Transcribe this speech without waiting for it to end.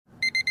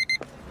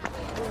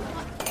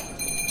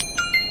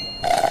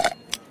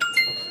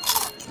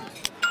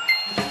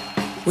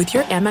With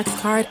your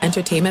Amex card,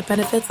 entertainment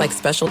benefits like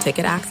special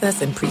ticket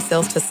access and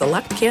pre-sales to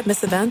select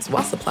can't-miss events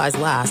while supplies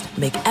last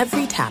make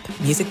every tap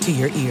music to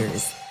your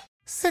ears.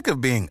 Sick of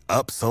being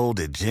upsold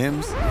at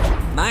gyms?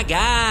 My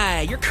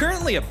guy, you're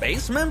currently a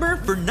base member.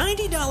 For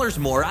 $90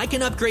 more, I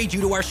can upgrade you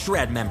to our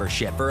Shred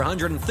membership. For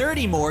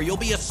 $130 more, you'll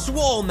be a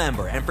Swole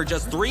member. And for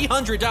just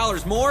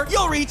 $300 more,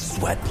 you'll reach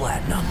Sweat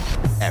Platinum.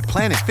 At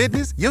Planet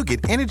Fitness, you'll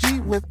get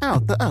energy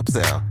without the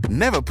upsell.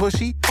 Never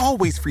pushy,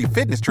 always free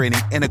fitness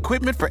training and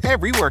equipment for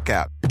every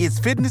workout. It's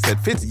fitness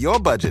that fits your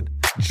budget.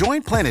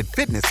 Join Planet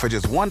Fitness for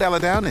just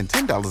 $1 down and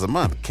 $10 a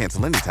month.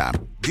 Cancel anytime.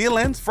 Deal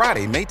ends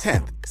Friday, May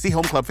 10th. See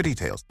Home Club for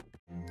details.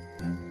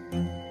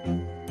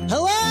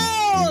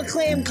 Hello,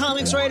 acclaimed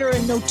comics writer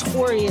and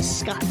notorious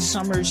Scott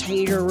Summers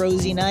hater,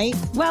 Rosie Knight.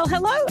 Well,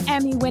 hello,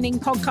 Emmy-winning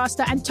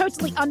podcaster and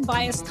totally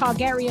unbiased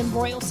Targaryen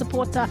royal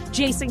supporter,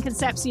 Jason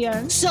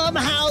Concepcion.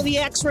 Somehow the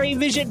X-Ray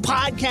Vision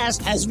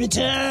podcast has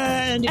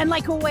returned. And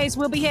like always,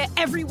 we'll be here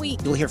every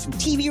week. You'll hear from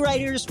TV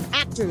writers,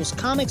 actors,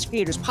 comics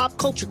creators, pop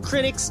culture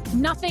critics.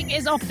 Nothing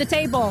is off the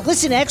table.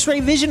 Listen to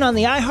X-Ray Vision on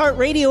the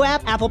iHeartRadio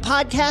app, Apple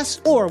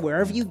Podcasts, or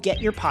wherever you get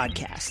your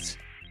podcasts.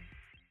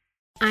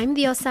 I'm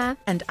Diosa.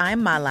 And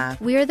I'm Mala.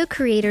 We are the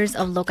creators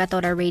of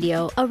Locatora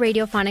Radio, a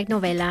radiophonic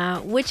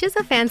novela, which is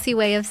a fancy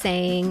way of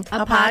saying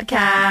a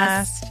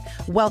podcast.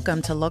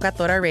 Welcome to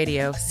Locatora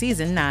Radio,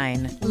 Season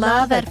 9.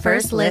 Love at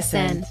first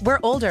listen. We're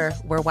older,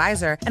 we're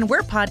wiser, and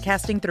we're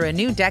podcasting through a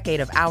new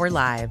decade of our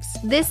lives.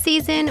 This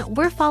season,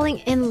 we're falling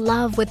in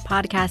love with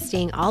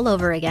podcasting all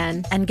over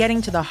again. And getting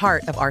to the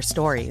heart of our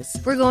stories.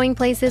 We're going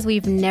places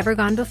we've never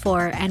gone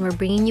before, and we're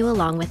bringing you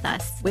along with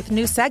us. With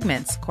new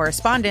segments,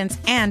 correspondence,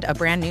 and a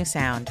brand new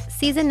sound.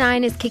 Season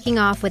 9 is kicking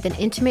off with an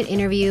intimate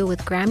interview with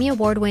Grammy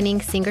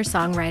Award-winning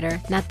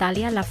singer-songwriter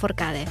Natalia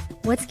Lafourcade.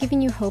 What's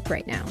giving you hope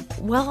right now?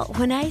 Well,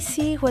 when I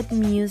see what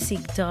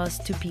music does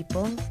to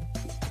people,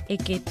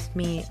 it gives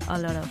me a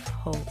lot of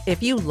hope.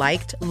 If you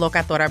liked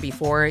Locatora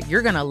before,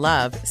 you're going to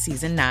love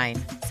Season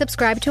 9.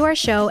 Subscribe to our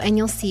show and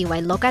you'll see why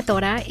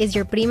Locatora is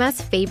your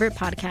prima's favorite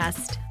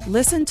podcast.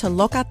 Listen to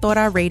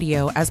Locatora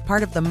Radio as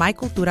part of the My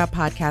Cultura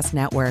Podcast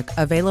Network,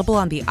 available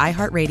on the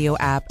iHeartRadio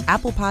app,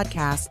 Apple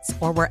Podcasts,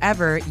 or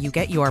wherever you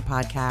get your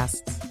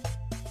podcasts.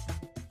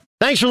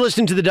 Thanks for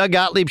listening to the Doug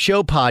Gottlieb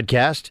Show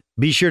podcast.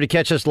 Be sure to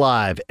catch us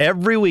live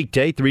every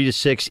weekday, 3 to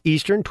 6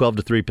 Eastern, 12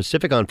 to 3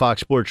 Pacific on Fox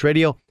Sports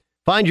Radio.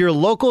 Find your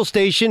local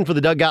station for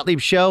the Doug Gottlieb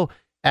Show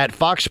at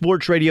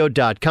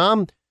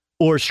foxsportsradio.com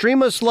or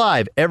stream us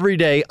live every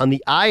day on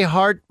the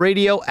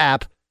iHeartRadio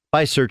app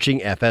by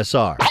searching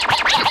FSR.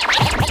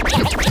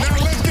 Now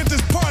let's get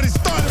this party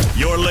started.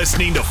 You're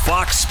listening to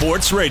Fox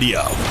Sports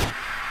Radio.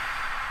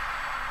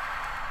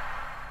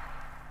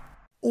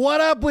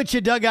 What up with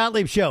you, Doug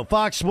Gottlieb Show,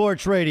 Fox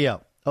Sports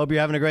Radio. Hope you're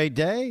having a great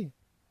day.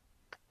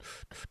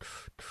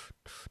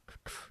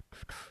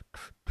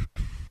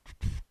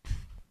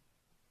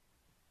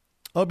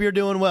 Hope you're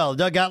doing well.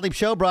 Doug Gottlieb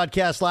Show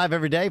broadcasts live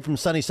every day from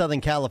sunny Southern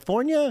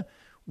California.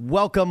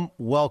 Welcome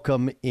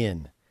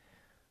in.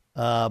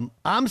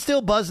 I'm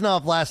still buzzing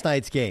off last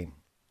night's game.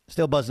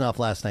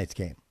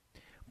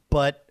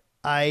 But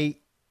I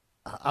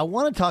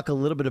want to talk a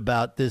little bit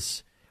about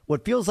this,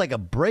 what feels like a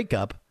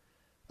breakup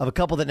of a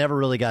couple that never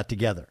really got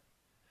together.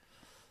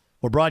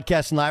 We're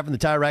broadcasting live from the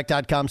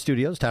TireRack.com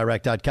studios,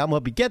 TireRack.com. We'll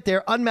help you get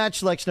there. Unmatched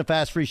selection of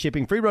fast, free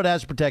shipping, free road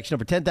hazard protection,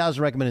 over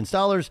 10,000 recommended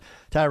installers.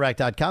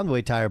 TireRack.com, the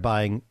way tire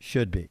buying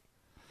should be.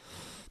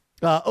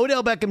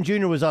 Odell Beckham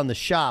Jr. was on the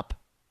Shop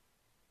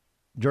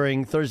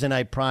during Thursday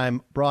Night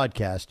Prime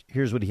broadcast.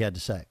 Here's what he had to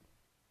say.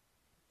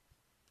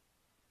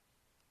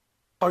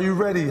 Are you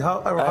ready?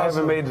 I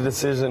haven't made the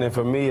decision, and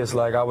for me, it's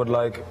like I would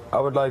like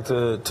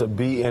to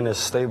be in a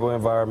stable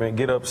environment,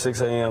 get up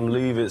 6 a.m.,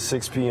 leave at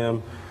 6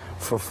 p.m.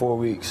 for 4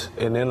 weeks,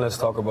 and then let's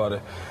talk about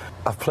it.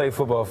 I've played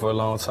football for a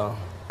long time.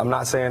 I'm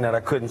not saying that I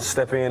couldn't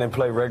step in and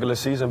play regular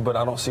season, but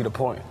I don't see the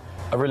point.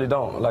 I really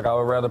don't. Like, I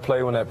would rather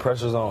play when that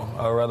pressure's on.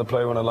 I would rather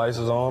play when the lights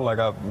is on. Like,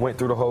 I went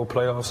through the whole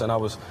playoffs, and I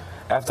was,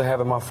 after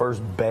having my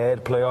first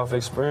bad playoff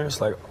experience,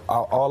 like,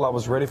 all I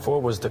was ready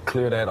for was to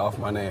clear that off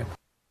my name.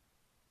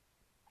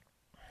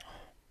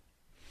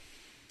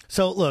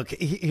 So, look,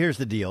 here's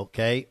the deal,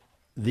 okay?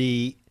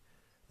 The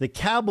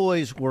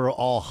Cowboys were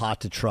all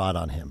hot to trot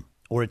on him,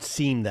 or it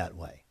seemed that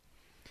way.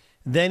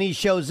 Then he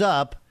shows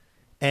up,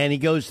 and he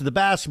goes to the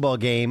basketball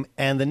game,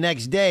 and the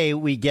next day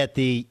we get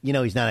he's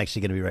not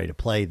actually going to be ready to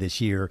play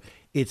this year.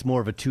 It's more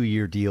of a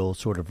 2-year deal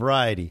sort of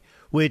variety,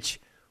 which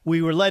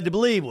we were led to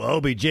believe, well,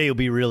 OBJ will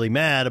be really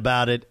mad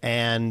about it,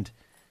 and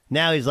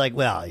now he's like,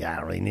 well, yeah, I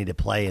don't really need to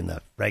play in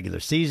the regular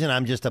season.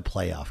 I'm just a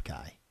playoff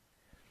guy.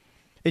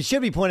 It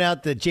should be pointed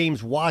out that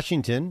James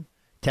Washington,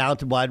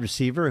 talented wide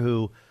receiver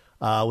who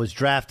was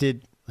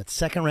drafted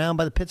second round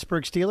by the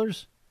Pittsburgh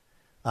Steelers,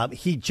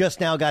 he just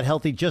now got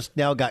healthy, just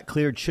now got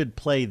cleared, should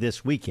play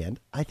this weekend.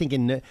 I think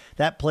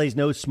that plays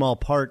no small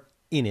part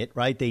in it,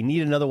 right? They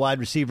need another wide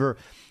receiver,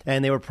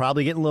 and they were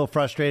probably getting a little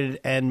frustrated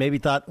and maybe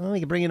thought, well, we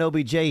can bring in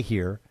OBJ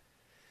here.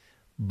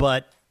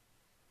 But,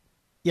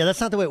 yeah, that's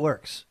not the way it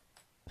works.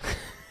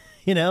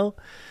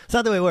 It's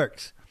not the way it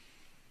works.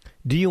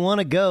 Do you want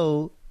to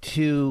go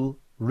to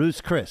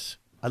Ruth's Chris?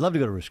 I'd love to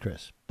go to Ruth's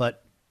Chris,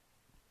 but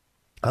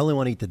I only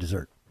want to eat the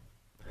dessert.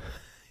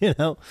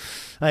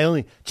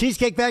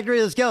 Cheesecake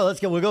Factory, let's go.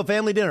 We'll go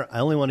family dinner. I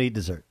only want to eat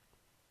dessert.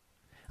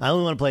 I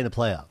only want to play in the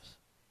playoffs.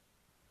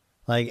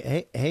 Like,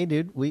 hey,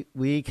 dude,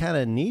 we kind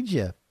of need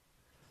you.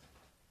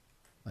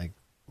 Like,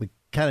 we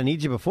kind of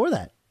need you before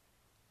that.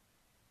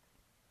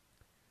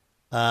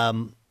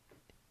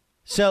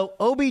 So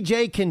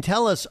OBJ can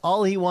tell us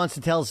all he wants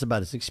to tell us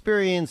about his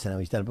experience and how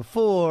he's done it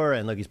before,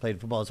 and look, he's played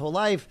football his whole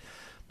life.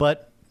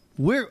 But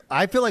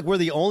I feel like we're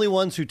the only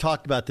ones who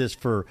talked about this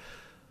for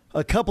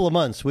a couple of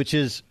months, which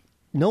is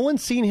no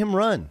one's seen him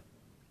run,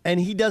 and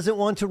he doesn't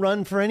want to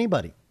run for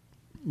anybody.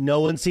 No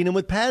one's seen him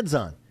with pads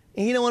on,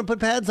 and he don't want to put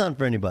pads on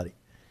for anybody.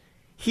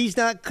 He's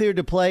not cleared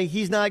to play.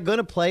 He's not going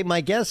to play. My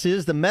guess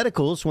is the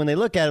medicals, when they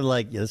look at it,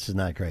 like, yeah, this is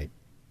not great.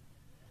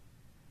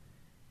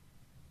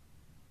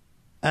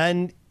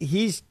 And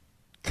he's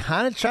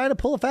kind of trying to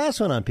pull a fast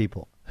one on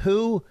people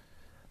who,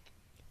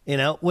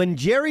 when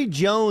Jerry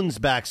Jones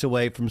backs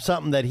away from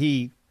something that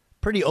he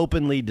pretty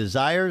openly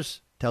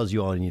desires, tells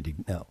you all you need to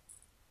know.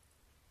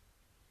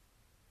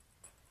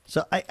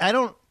 So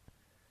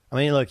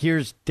look,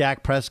 here's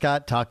Dak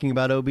Prescott talking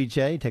about OBJ.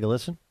 Take a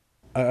listen.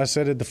 I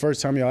said it the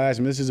first time y'all asked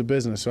me, this is a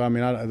business. So,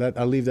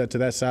 I leave that to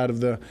that side of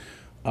the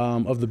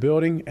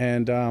building.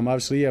 And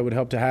obviously, it would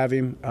help to have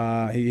him.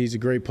 He's a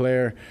great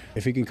player.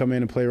 If he can come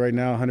in and play right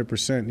now,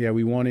 100%, yeah,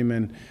 we want him.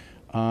 And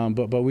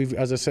but we've,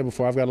 as I said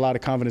before, I've got a lot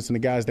of confidence in the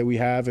guys that we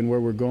have and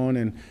where we're going,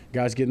 and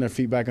guys getting their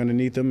feet back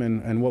underneath them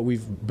and what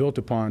we've built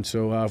upon.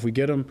 So if we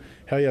get them,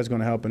 hell yeah, it's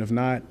going to help. And if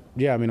not,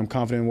 yeah, I'm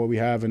confident in what we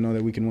have and know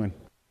that we can win.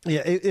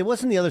 Yeah, it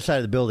wasn't the other side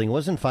of the building. It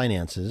wasn't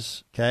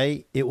finances,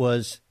 okay? It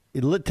was,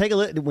 take a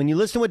look. When you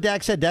listen to what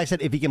Dak said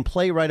if he can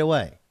play right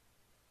away.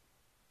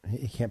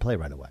 He can't play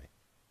right away.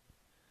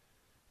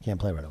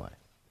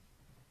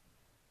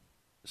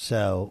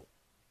 So,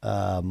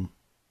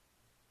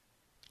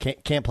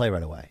 can't play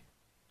right away.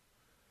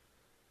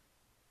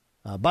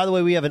 By the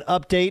way, we have an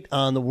update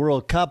on the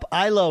World Cup.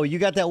 Ilo, you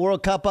got that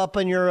World Cup up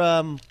on your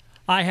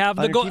I have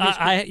the goal.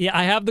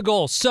 I have the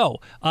goal. So,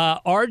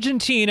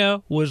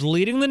 Argentina was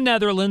leading the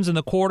Netherlands in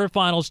the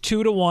quarterfinals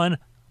 2-1.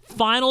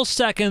 Final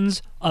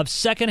seconds of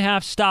second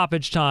half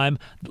stoppage time,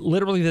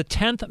 literally the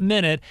 10th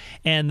minute,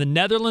 and the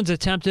Netherlands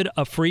attempted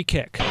a free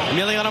kick.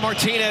 Emiliano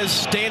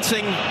Martinez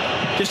dancing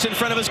just in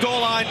front of his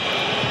goal line.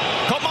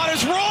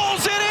 Koopmeiners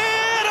rolls it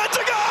in. It's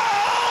a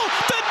goal!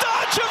 The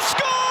Dutch have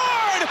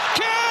scored!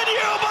 Can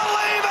you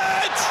believe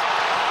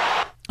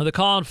it? The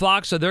Colin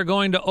Fox said they're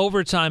going to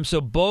overtime,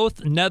 so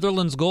both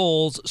Netherlands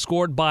goals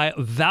scored by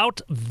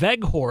Wout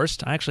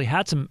Weghorst. I actually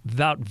had some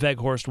Wout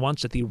Weghorst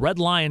once at the Red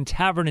Lion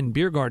Tavern and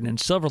Beer Garden in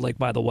Silver Lake,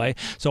 by the way.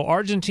 So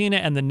Argentina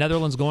and the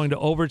Netherlands going to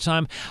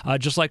overtime,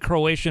 just like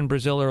Croatia and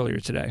Brazil earlier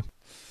today.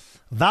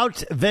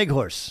 Wout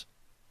Weghorst.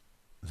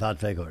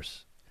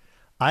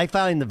 I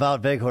find the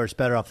Wout Weghorst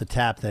better off the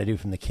tap than I do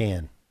from the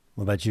can.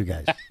 What about you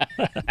guys?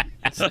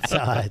 It's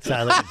how I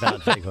look at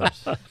Wout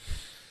Weghorst.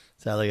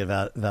 So I look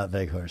at Wout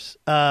Weghorst.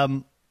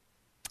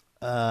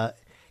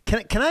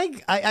 Can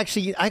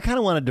I kind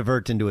of want to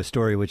divert into a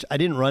story which I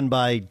didn't run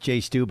by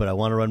Jay Stu, but I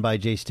want to run by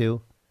Jay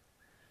Stu.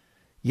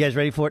 You guys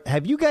ready for it?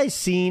 Have you guys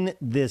seen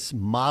this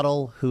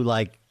model who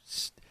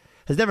has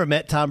never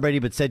met Tom Brady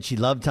but said she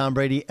loved Tom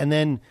Brady? And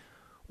then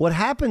what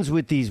happens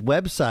with these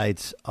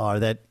websites are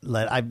that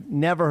I've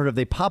never heard of.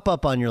 They pop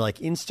up on your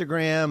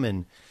Instagram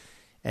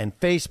and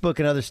Facebook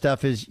and other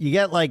stuff, is you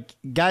get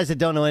guys that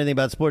don't know anything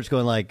about sports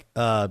going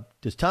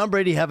does Tom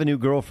Brady have a new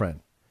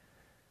girlfriend?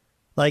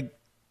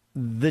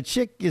 The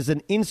chick is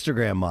an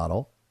Instagram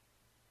model,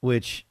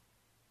 which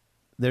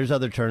there's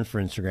other terms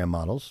for Instagram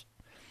models,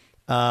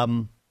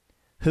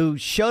 who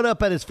showed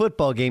up at his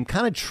football game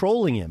kind of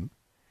trolling him,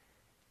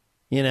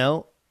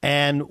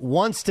 and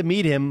wants to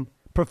meet him,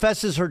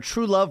 professes her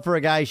true love for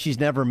a guy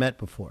she's never met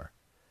before.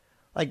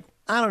 I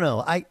don't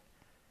know.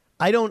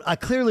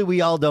 Clearly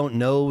we all don't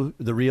know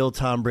the real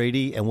Tom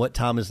Brady and what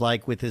Tom is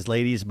like with his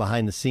ladies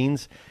behind the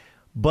scenes.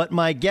 But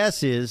my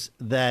guess is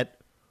that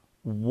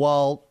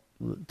while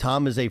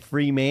Tom is a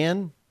free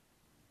man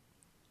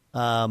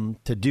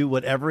to do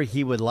whatever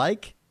he would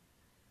like,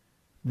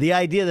 the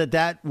idea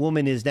that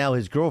woman is now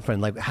his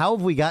girlfriend, how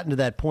have we gotten to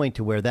that point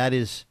to where that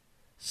is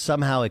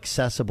somehow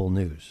accessible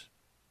news?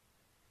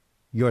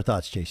 Your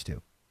thoughts, Jay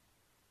Stu?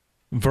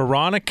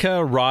 Veronica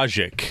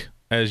Rajic.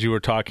 As you were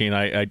talking,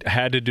 I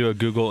had to do a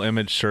Google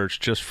image search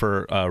just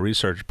for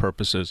research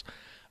purposes.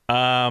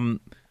 I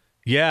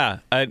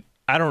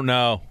don't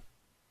know.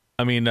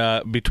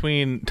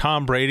 Between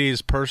Tom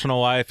Brady's personal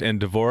life and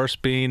divorce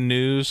being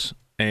news,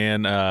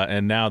 and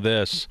now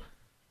this,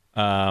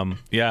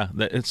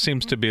 it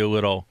seems to be a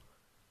little,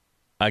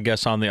 I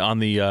guess, on the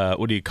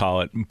what do you call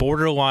it?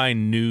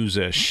 Borderline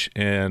news-ish,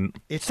 and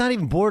it's not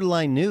even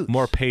borderline news.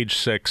 More Page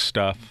Six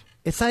stuff.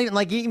 It's not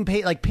even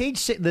Page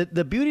Six.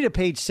 The beauty of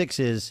Page Six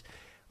is,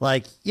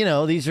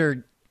 these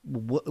are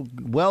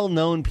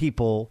well-known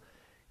people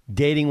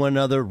dating one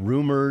another,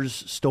 rumors,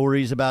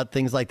 stories about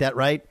things like that,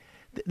 right?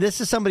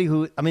 this is somebody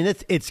who, I mean,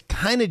 it's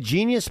kind of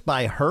genius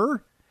by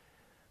her.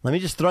 Let me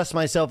just thrust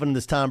myself into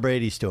this Tom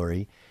Brady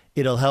story.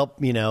 It'll help,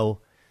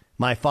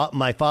 my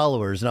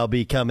followers, and I'll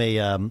become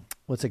a,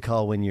 what's it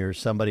called when you're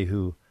somebody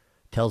who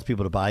tells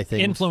people to buy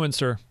things?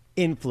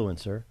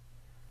 Influencer.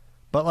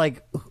 But,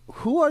 like,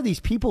 who are these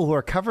people who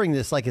are covering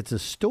this like it's a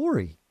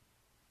story?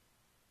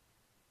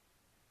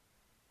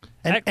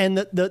 And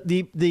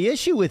the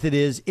issue with it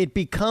is it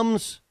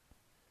becomes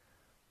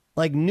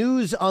like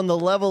news on the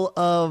level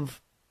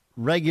of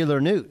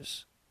regular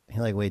news.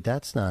 You're like, wait,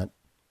 that's not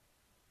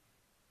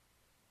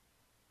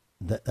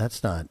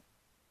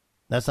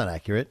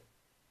accurate,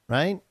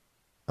 right?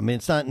 I mean,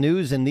 it's not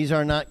news, and these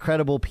are not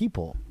credible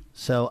people.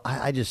 So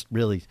I just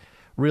really,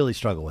 really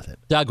struggle with it.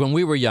 Doug, when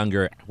we were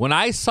younger, when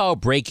I saw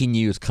breaking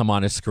news come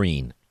on a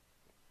screen,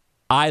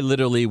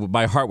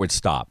 my heart would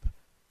stop.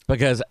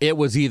 Because it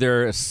was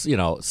either,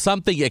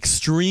 something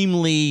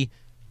extremely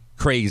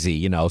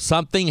crazy,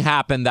 something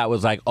happened that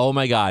was like, oh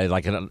my God,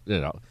 like,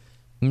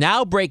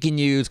 now breaking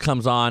news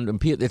comes on,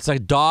 and it's like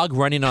a dog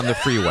running on the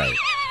freeway.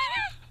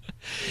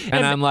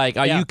 And I'm like,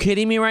 are you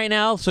kidding me right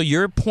now? So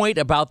your point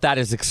about that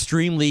is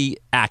extremely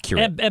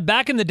accurate. And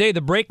back in the day,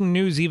 the breaking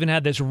news even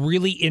had this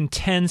really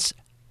intense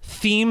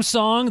theme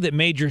song that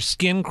made your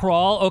skin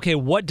crawl. Okay,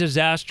 what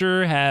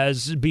disaster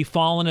has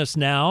befallen us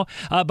now?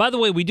 By the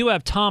way, we do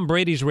have Tom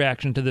Brady's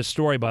reaction to this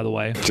story, by the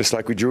way. Just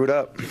like we drew it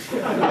up.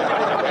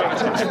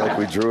 Just like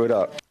we drew it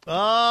up.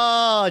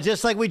 Oh,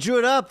 just like we drew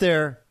it up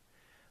there.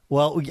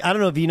 Well, I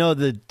don't know if you know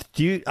do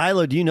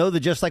you know the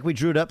just like we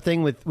drew it up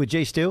thing with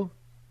Jay Stu?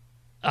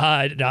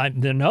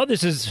 No,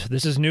 this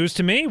is news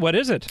to me. What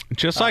is it?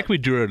 Just like we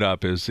drew it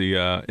up is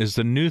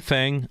the new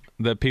thing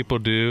that people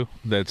do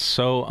that's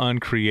so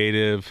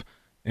uncreative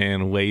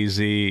and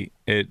lazy.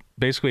 It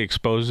basically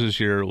exposes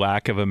your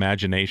lack of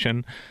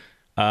imagination.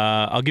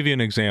 I'll give you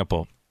an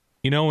example.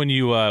 When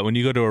you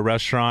go to a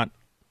restaurant,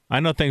 I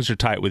know things are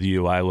tight with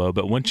you, Ilo,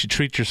 but once you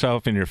treat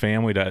yourself and your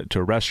family to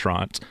a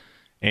restaurant,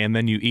 and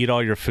then you eat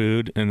all your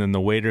food, and then the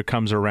waiter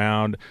comes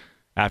around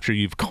after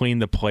you've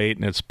cleaned the plate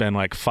and it's been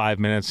like 5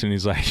 minutes, and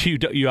he's like,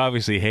 you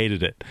obviously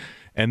hated it.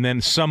 And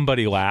then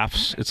somebody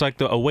laughs. It's like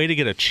a way to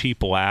get a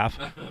cheap laugh.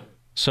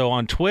 So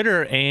on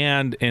Twitter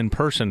and in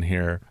person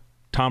here,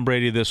 Tom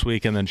Brady this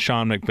week and then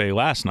Sean McVay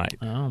last night,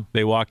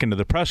 they walk into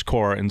the press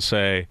corps and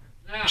say,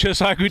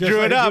 just like we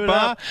drew it up,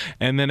 huh?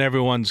 And then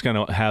everyone's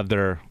going to have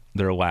their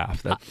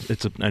laugh.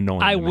 It's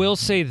annoying. I will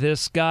say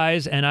this,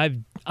 guys,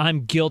 and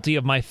I'm guilty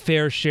of my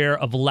fair share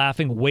of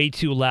laughing way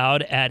too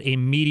loud at a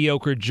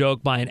mediocre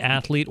joke by an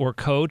athlete or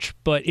coach,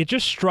 but it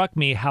just struck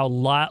me how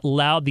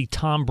loud the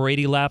Tom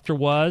Brady laughter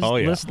was. Oh,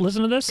 yeah.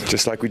 Listen to this.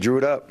 Just like we drew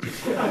it up.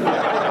 Just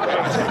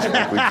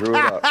like we drew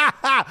it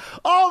up.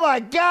 Oh, my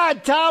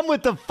God, Tom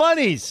with the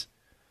funnies.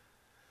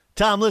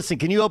 Tom, listen,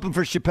 can you open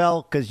for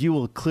Chappelle? Because you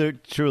will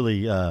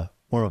truly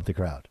warm up the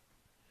crowd.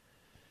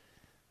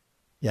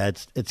 Yeah,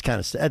 it's kind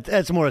of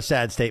that's more a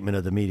sad statement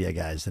of the media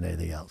guys than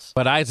anything else.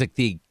 But Isaac,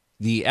 the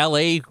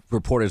LA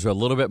reporters are a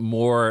little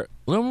more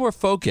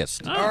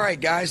focused. All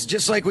right, guys,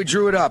 just like we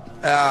drew it up.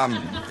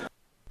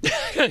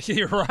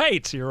 You're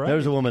right.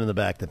 There's a woman in the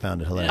back that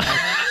found it hilarious.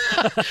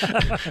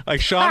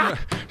 Like Sean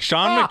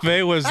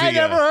McVay was the. I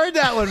never heard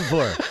that one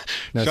before.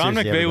 No, Sean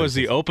McVay was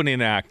the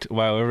opening act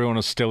while everyone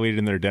was still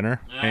eating their dinner,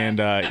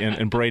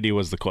 and Brady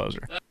was the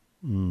closer.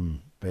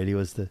 Brady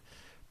was the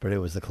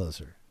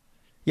closer.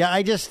 Yeah,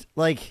 I just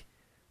I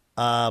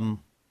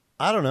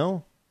don't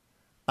know.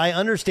 I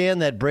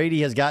understand that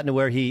Brady has gotten to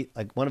where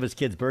one of his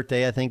kids'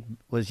 birthday, I think,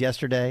 was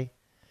yesterday.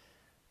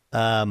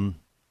 He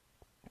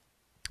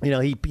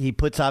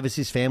puts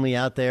obviously his family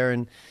out there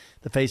and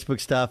the Facebook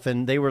stuff,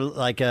 and they were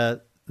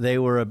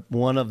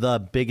one of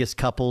the biggest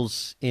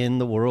couples in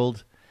the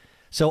world.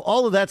 So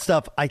all of that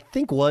stuff, I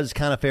think, was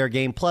kind of fair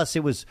game. Plus,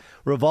 it was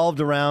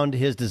revolved around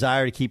his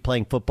desire to keep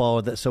playing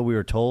football, so we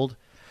were told.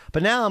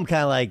 But now I'm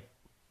kind of like,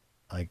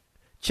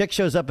 chick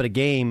shows up at a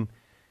game,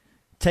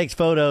 takes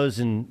photos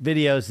and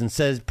videos,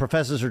 and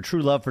professes her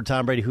true love for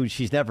Tom Brady, who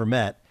she's never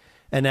met.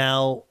 And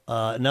now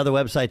another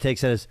website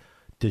takes it as,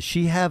 does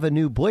she have a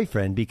new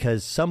boyfriend?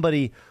 Because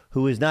somebody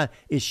who is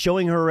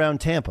showing her around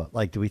Tampa.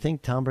 Like, do we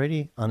think Tom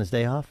Brady on his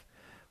day off,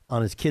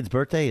 on his kid's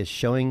birthday, is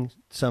showing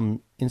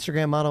some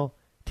Instagram model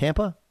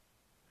Tampa?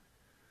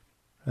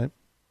 Right.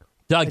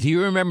 Doug, do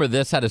you remember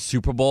this at a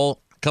Super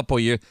Bowl a couple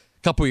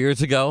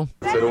years ago?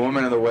 To the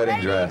woman in the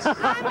wedding dress.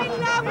 I'm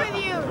in love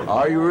with you.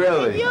 Are you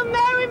really? Will you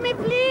marry me,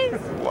 please?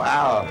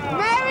 Wow.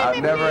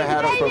 I've never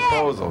had a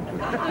proposal.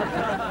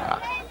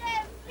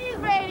 Please,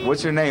 Brady.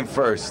 What's your name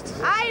first?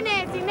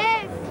 Inez.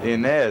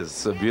 Inez.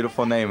 It's a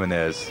beautiful name,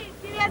 Inez.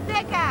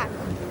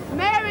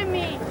 Marry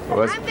me.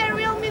 I'm the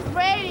real Miss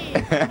Brady.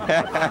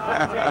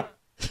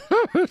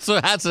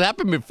 So has it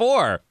happened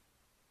before?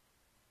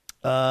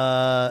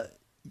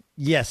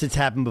 Yes, it's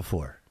happened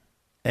before.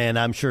 And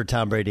I'm sure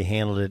Tom Brady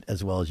handled it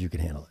as well as you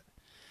can handle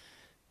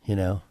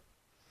it.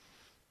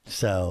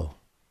 So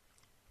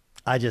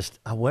I just,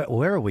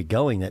 where are we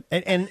going that,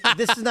 and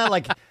this is not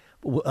like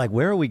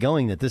where are we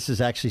going that this is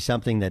actually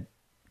something that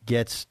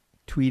gets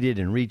tweeted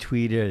and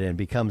retweeted and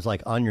becomes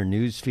like on your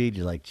news feed.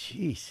 You're like,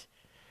 geez,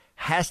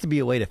 has to be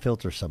a way to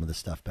filter some of this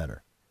stuff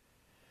better.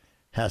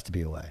 Has to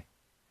be a way.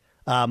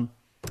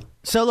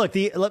 So look,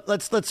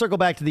 let's circle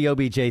back to the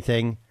OBJ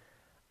thing.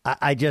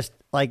 I just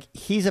like,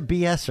 he's a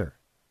BSer.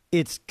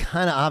 It's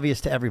kind of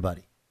obvious to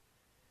everybody.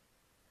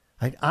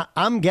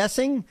 I'm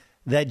guessing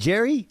that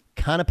Jerry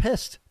kind of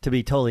pissed, to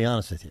be totally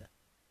honest with you.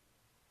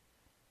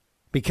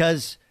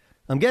 Because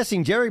I'm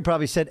guessing Jerry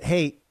probably said,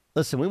 hey,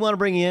 listen, we want to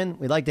bring you in.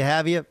 We'd like to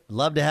have you.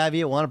 Love to have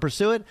you. Want to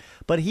pursue it.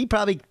 But he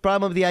probably brought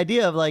him up with the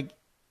idea of like,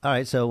 all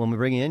right, so when we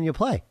bring you in, you'll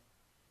play.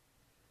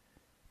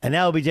 And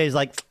now OBJ's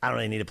like, I don't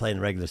really need to play in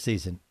the regular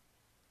season.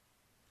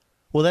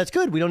 Well, that's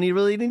good. We don't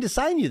really need to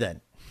sign you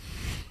then.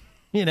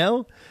 You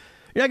know?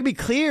 You're not going to be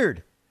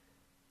cleared.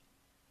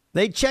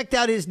 They checked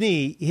out his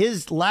knee,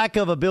 his lack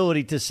of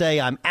ability to say,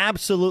 I'm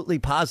absolutely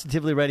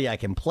positively ready. I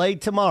can play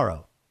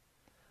tomorrow.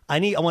 I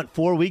want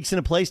 4 weeks in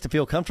a place to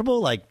feel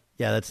comfortable. Like,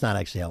 yeah, that's not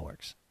actually how it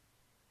works.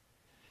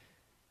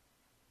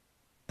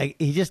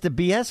 He's just a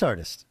BS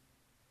artist.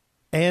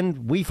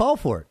 And we fall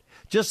for it.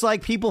 Just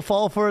like people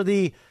fall for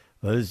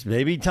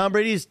maybe Tom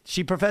Brady's,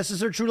 she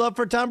professes her true love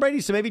for Tom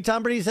Brady, so maybe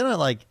Tom Brady's in it.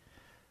 Like,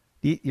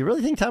 you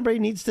really think Tom Brady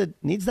needs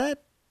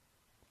that?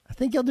 I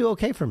think he'll do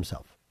okay for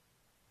himself.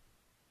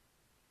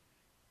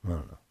 I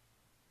don't know.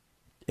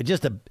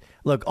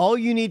 Look, all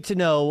you need to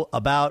know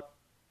about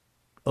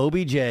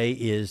OBJ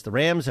is the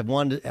Rams have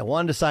wanted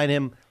to sign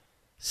him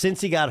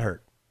since he got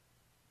hurt.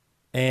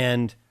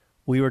 And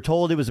we were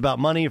told it was about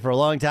money for a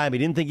long time. He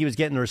didn't think he was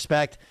getting the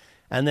respect.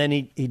 And then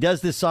he does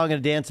this song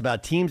and a dance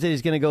about teams that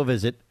he's going to go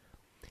visit.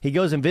 He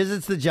goes and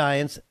visits the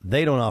Giants.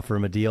 They don't offer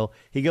him a deal.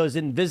 He goes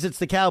and visits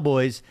the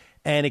Cowboys,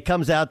 and it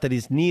comes out that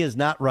his knee is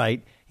not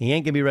right. He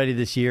ain't going to be ready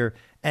this year,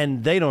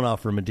 and they don't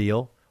offer him a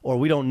deal. Or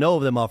we don't know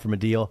of them offering him a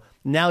deal.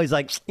 Now he's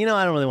like, I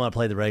don't really want to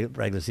play the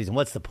regular season.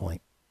 What's the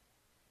point?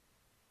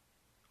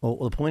 Well,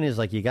 the point is,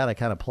 like, you got to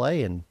kind of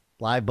play and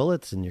live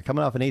bullets, and you're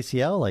coming off an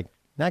ACL. Like,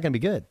 not going to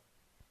be good.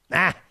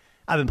 I've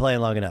been playing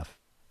long enough.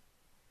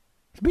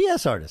 It's a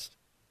BS artist,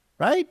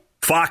 right?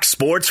 Fox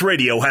Sports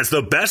Radio has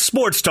the best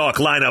sports talk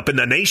lineup in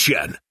the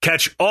nation.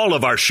 Catch all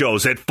of our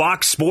shows at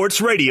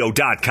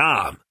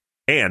foxsportsradio.com.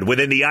 And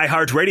within the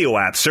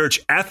iHeartRadio app,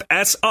 search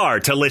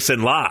FSR to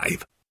listen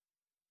live.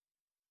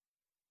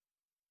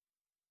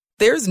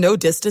 There's no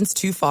distance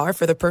too far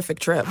for the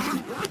perfect trip.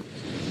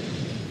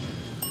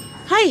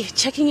 Hi,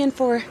 checking in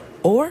for...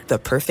 Or the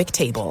perfect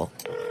table.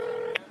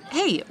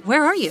 Hey,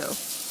 where are you?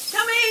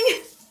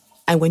 Coming!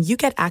 And when you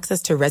get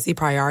access to Resi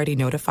Priority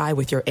Notify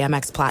with your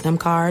Amex Platinum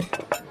card...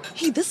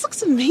 Hey, this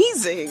looks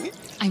amazing.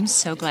 I'm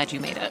so glad you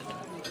made it.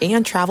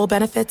 And travel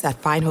benefits at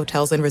fine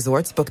hotels and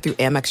resorts booked through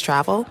Amex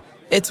Travel,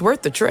 it's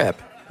worth the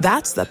trip.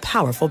 That's the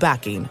powerful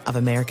backing of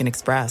American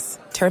Express.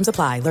 Terms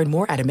apply. Learn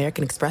more at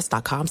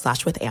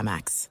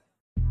americanexpress.com/withAmex.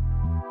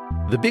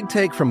 The Big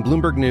Take from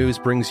Bloomberg News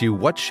brings you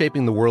what's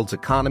shaping the world's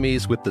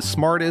economies with the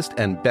smartest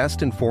and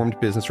best-informed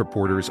business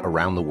reporters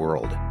around the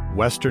world.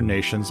 Western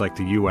nations like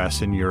the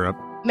U.S. and Europe.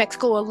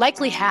 Mexico will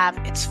likely have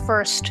its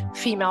first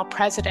female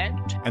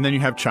president. And then you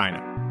have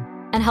China.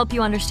 And help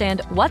you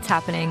understand what's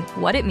happening,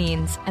 what it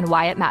means, and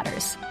why it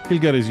matters. He'll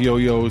get his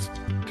yo-yos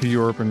to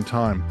Europe in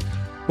time.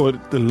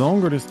 But the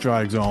longer this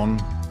drags on,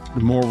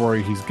 the more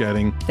worry he's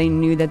getting. They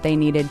knew that they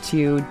needed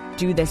to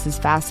do this as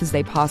fast as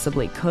they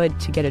possibly could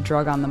to get a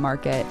drug on the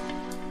market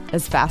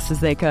as fast as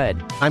they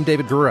could. I'm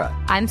David Gura.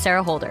 I'm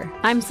Sarah Holder.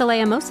 I'm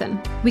Saleha Mohsen.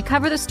 We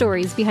cover the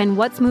stories behind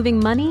what's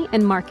moving money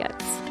and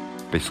markets.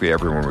 Basically,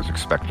 everyone was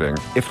expecting,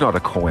 if not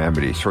a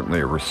calamity, certainly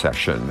a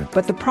recession.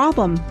 But the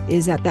problem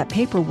is that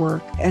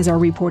paperwork, as our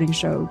reporting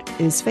showed,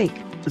 is fake.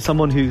 As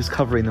someone who's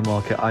covering the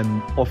market,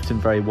 I'm often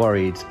very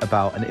worried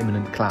about an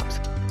imminent collapse.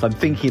 So I'm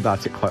thinking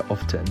about it quite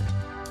often.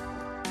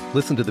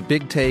 Listen to The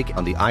Big Take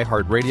on the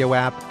iHeartRadio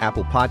app,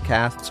 Apple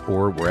Podcasts,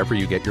 or wherever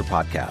you get your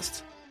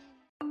podcasts.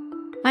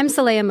 I'm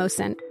Saleha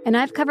Mohsen, and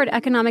I've covered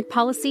economic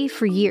policy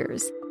for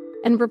years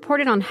and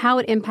reported on how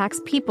it impacts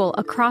people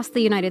across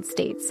the United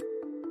States.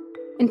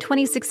 In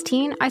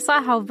 2016, I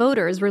saw how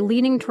voters were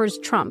leaning towards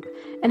Trump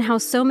and how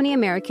so many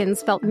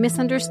Americans felt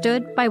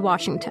misunderstood by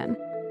Washington.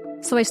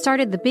 So I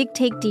started The Big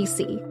Take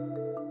DC.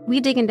 We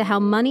dig into how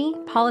money,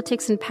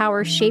 politics, and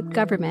power shape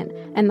government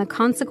and the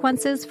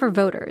consequences for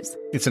voters.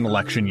 It's an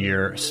election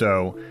year,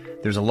 so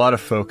there's a lot of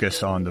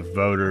focus on the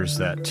voters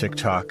that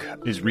TikTok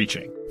is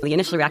reaching. The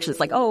initial reaction is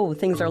like, oh,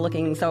 things are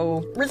looking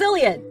so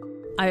resilient.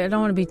 I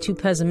don't want to be too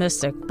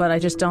pessimistic, but I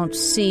just don't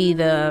see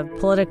the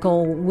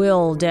political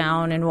will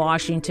down in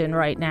Washington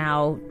right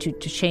now to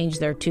change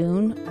their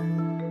tune.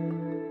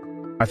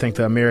 I think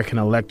the American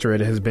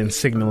electorate has been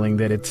signaling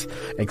that it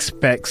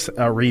expects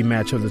a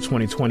rematch of the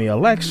 2020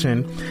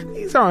 election.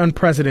 These are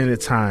unprecedented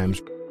times.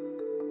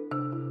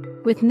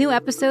 With new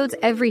episodes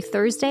every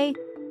Thursday,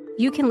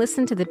 you can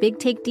listen to The Big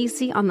Take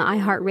DC on the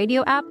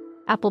iHeartRadio app,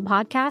 Apple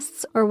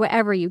Podcasts, or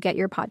wherever you get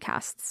your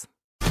podcasts.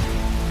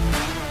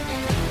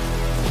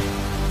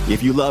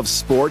 If you love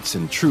sports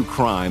and true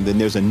crime, then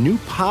there's a new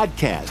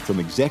podcast from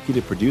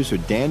executive producer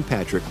Dan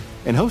Patrick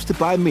and hosted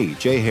by me,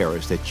 Jay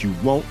Harris, that you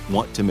won't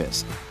want to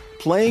miss.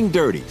 Playing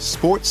Dirty: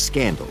 Sports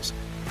Scandals.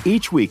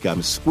 Each week,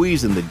 I'm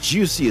squeezing the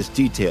juiciest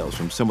details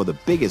from some of the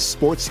biggest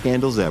sports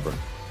scandals ever.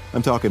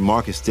 I'm talking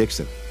Marcus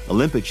Dixon,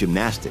 Olympic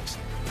gymnastics,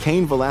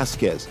 Cain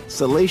Velasquez,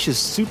 salacious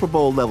Super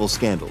Bowl-level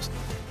scandals.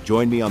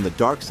 Join me on the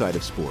dark side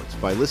of sports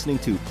by listening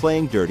to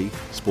Playing Dirty: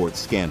 Sports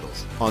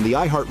Scandals on the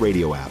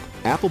iHeartRadio app,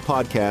 Apple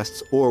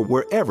Podcasts, or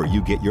wherever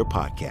you get your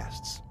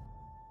podcasts.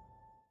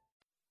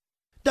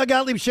 Doug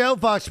Gottlieb Show,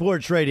 Fox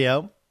Sports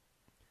Radio.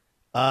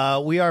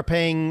 We are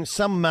paying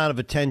some amount of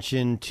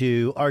attention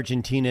to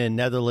Argentina and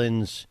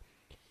Netherlands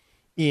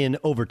in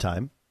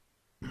overtime.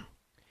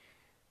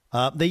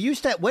 They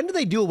used to. When did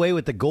they do away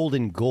with the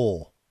golden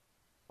goal?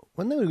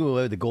 When did they do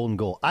away with the golden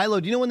goal? Ilo,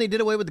 do you know when they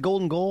did away with the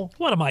golden goal?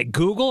 What am I,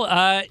 Google?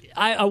 I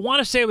want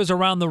to say it was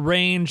around the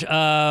range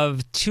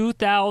of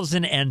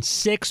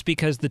 2006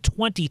 because the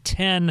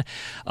 2010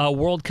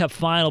 World Cup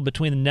final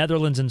between the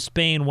Netherlands and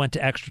Spain went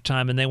to extra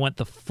time and they went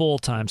the full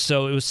time.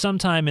 So it was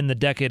sometime in the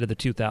decade of the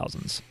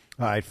 2000s.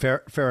 All right,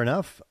 fair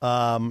enough.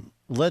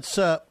 Let's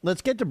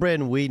get to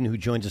Brandon Whedon, who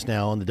joins us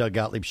now on the Doug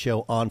Gottlieb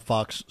Show on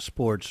Fox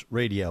Sports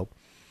Radio.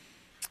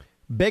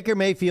 Baker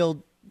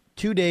Mayfield,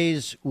 2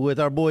 days with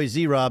our boy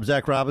Z-Rob,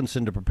 Zach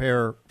Robinson, to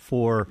prepare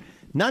for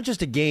not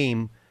just a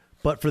game,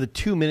 but for the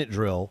 2-minute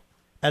drill.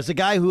 As a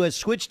guy who has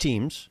switched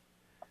teams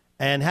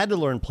and had to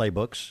learn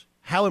playbooks,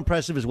 how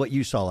impressive is what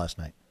you saw last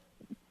night?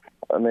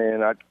 I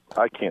mean,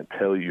 I can't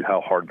tell you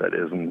how hard that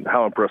is and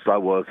how impressed I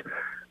was.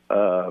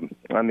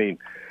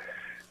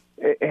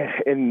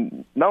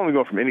 And not only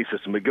going from any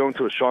system, but going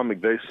to a Sean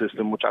McVay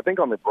system, which I think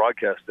on the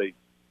broadcast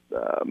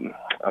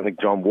I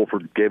think John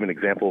Wolford gave an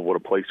example of what a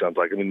play sounds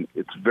like. I mean,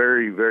 it's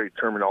very, very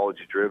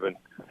terminology driven,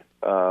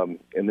 and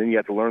then you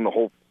have to learn the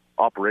whole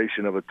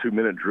operation of a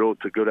 2-minute drill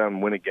to go down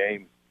and win a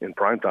game in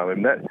prime time.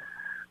 And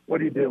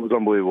what he did was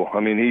unbelievable.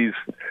 I mean,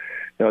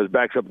 his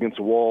back's up against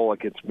the wall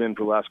like it's been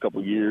for the last couple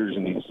of years,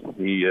 and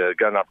he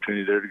got an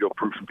opportunity there to go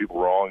prove some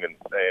people wrong. And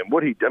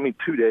what 2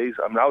 days.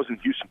 I mean, I was in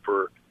Houston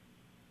for.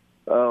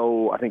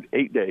 I think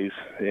 8 days,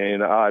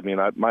 and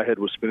my head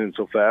was spinning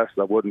so fast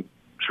I wasn't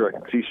sure I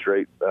could see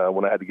straight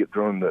when I had to get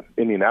thrown the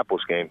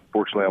Indianapolis game.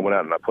 Fortunately, I went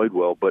out and I played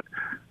well. But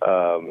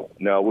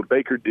now what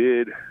Baker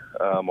did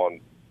on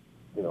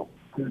 2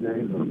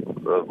 days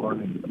of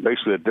learning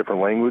basically a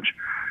different language,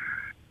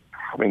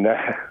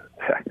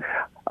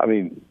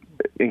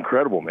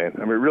 incredible, man.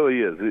 I mean, it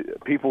really is.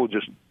 People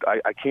just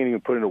I can't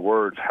even put into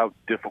words how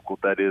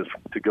difficult that is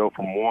to go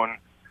from one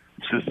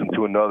system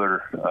to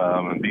another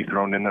and be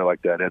thrown in there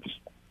like that. It's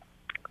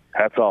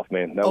hats off,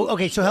 man.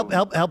 Okay, so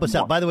help us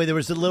out. By the way, there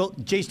was a little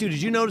Jay Stu,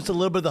 did you notice a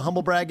little bit of the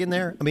humble brag in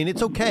there? I mean,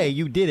 it's okay,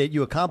 you did it,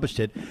 you accomplished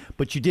it,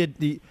 but you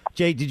did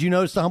Jay, did you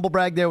notice the humble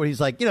brag there where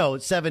he's like,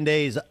 7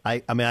 days,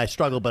 I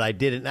struggled, but I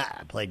did it.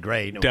 I played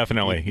great.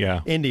 Definitely, yeah.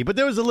 Indy, but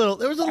there was a little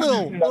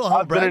humble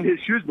I've brag. been in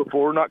his shoes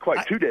before, not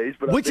quite 2 days,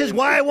 but which is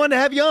why I wanted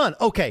to have you on.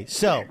 Okay,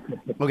 so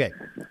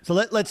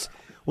let's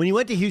when you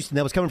went to Houston,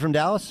 that was coming from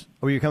Dallas,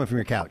 or were you coming from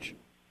your couch?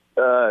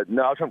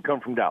 No, I was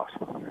coming from Dallas.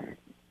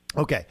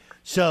 Okay,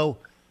 so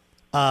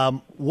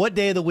what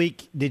day of the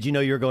week did you know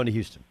you were going to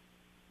Houston?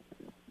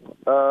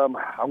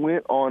 I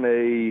went on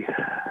it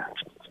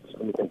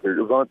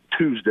was on a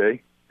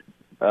Tuesday,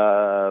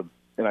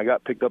 and I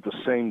got picked up the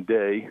same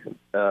day.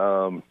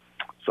 So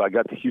I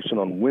got to Houston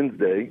on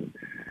Wednesday.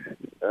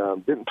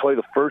 Didn't play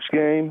the first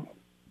game.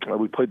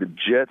 We played the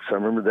Jets. I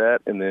remember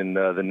that. And then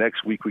the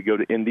next week we go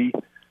to Indy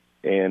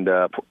and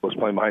was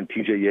playing behind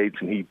T.J. Yates,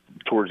 and he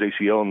tore his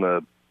ACL in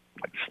the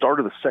start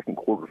of the second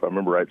quarter, if I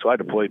remember right. So I had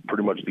to play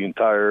pretty much the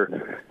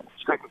entire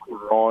second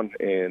quarter on,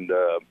 and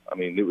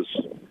it was,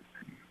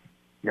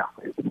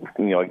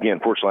 again,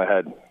 fortunately I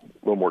had a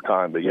little more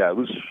time, but yeah, it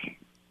was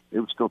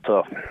still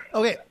tough.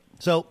 Okay,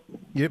 so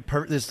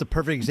this is the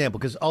perfect example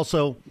because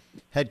also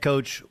head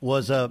coach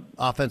was a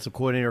offensive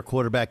coordinator,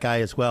 quarterback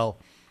guy as well.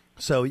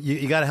 So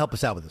you got to help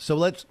us out with this.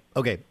 So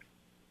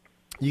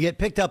you get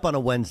picked up on a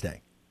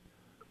Wednesday,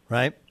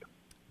 right?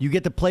 You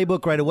get the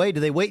playbook right away. Do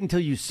they wait until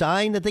you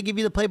sign that they give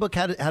you the playbook?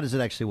 How does it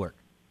actually work?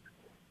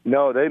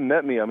 No, they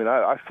met me. I mean,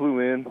 I flew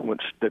in.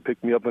 They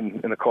picked me up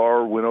in a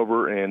car, went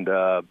over, and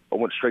I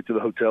went straight to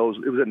the hotel.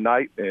 It was at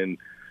night, and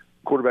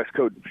quarterback's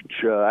coach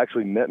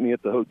actually met me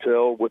at the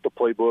hotel with the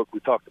playbook. We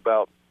talked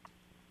about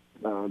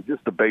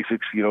just the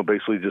basics,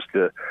 basically just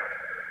the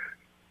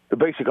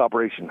basic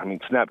operation. I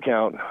mean, snap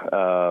count,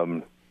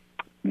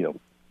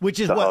 Which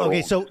is what?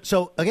 Okay,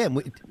 so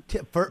again,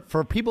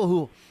 for people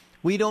who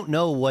we don't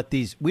know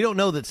we don't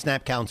know that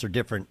snap counts are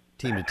different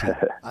team to team.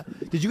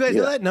 Did you guys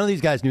know that? None of these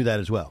guys knew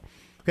that as well.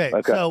 Okay,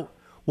 so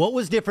what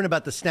was different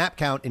about the snap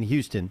count in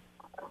Houston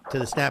to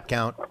the snap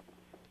count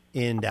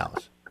in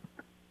Dallas?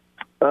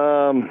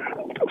 When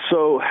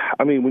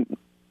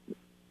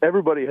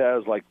everybody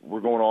has,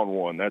 we're going on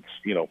one. That's,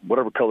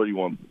 whatever color you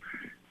want.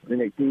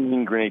 Green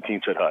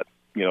 18 said hut.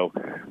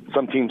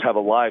 Some teams have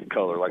a live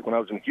color. Like when I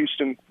was in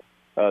Houston,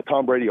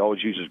 Tom Brady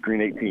always uses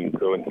green 18.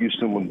 So in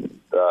Houston, when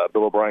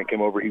Bill O'Brien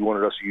came over, he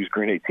wanted us to use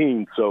green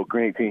 18. So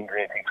green 18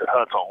 said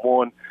hut's on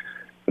one.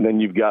 And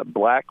then you've got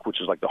black, which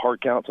is like the hard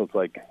count. So it's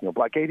like,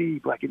 black 80,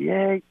 black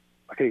 88,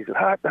 black 80 said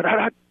hut.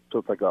 So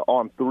it's like a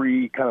on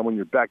three, kind of when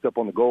you're backed up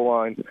on the goal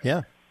line.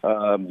 Yeah.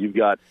 You've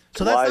got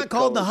so that's not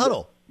called the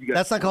huddle.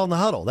 That's not called in the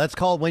huddle. That's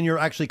called when you're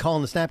actually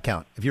calling the snap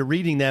count. If you're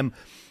reading them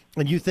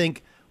and you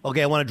think,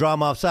 okay, I want to draw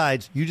them off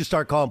sides, you just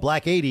start calling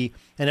black 80,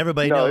 and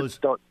everybody knows.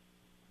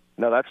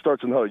 No, that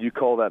starts in the huddle. You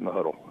call that in the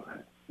huddle.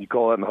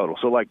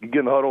 So, like, you get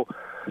in the huddle,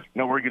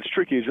 where it gets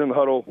tricky is you're in the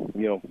huddle,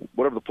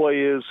 whatever the play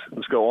is,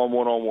 let's go on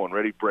one,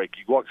 ready, break.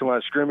 You walk to the line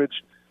of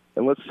scrimmage,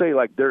 and let's say,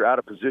 like, they're out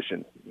of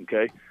position,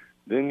 okay?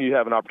 Then you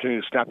have an opportunity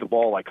to snap the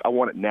ball, like, I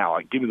want it now.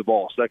 Like, give me the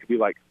ball. So that could be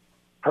like,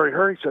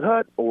 hurry, said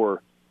hut,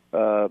 or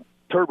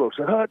turbo,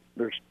 said hut.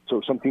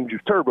 So some teams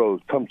use turbos.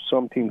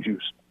 Some teams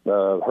use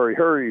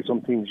hurry.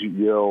 Some teams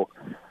yell,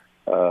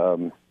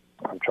 I'm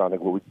trying to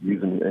think what we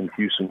use in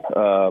Houston.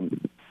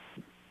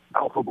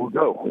 Alpha Blue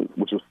Go,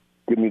 which is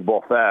give me the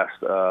ball fast.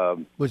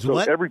 So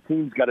what? Every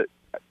team's got it.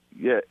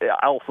 Yeah,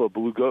 Alpha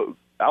Blue Go,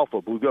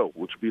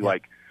 which would be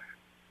like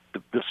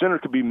the center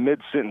could be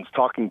mid-sentence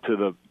talking to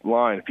the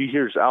line. If he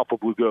hears Alpha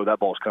Blue Go, that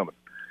ball's coming.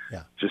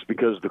 Yeah. Just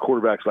because the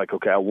quarterback's like,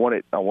 okay, I want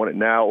it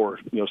now. Or,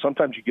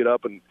 sometimes you get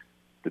up and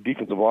the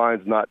defensive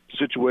line's not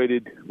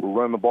situated. We're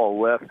running the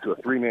ball left to a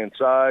three-man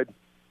side,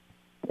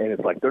 and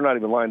it's like they're not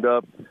even lined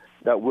up.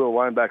 That will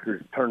linebacker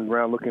is turning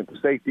around looking at the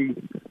safety.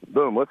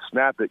 Boom, let's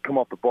snap it, come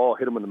off the ball,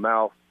 hit them in the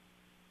mouth,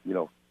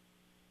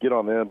 get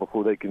on them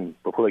before they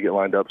get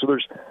lined up. So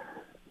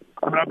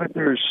I bet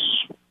there's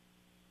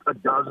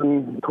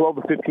 12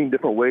 to 15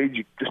 different ways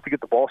just to get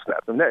the ball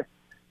snapped. And that,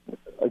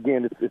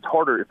 again, it's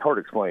harder to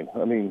explain.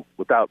 I mean,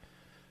 without.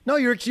 No,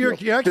 you're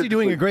actually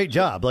doing a great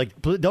job. Like,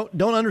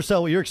 don't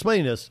undersell what you're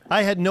explaining to us.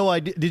 I had no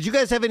idea. Did you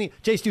guys have any?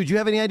 Chase, did you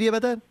have any idea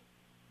about that?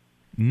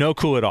 No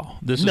clue at all.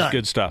 This is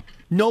good stuff.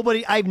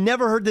 Nobody. I've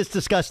never heard this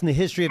discussed in the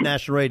history of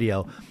national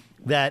radio.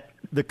 That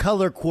the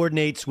color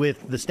coordinates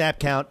with the snap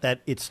count.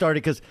 That it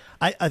started because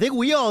I think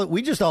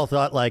we just all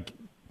thought, like,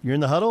 you're in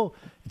the huddle.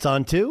 It's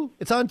on two.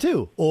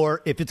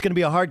 Or if it's going to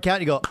be a hard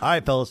count, you go, all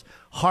right, fellas,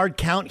 hard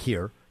count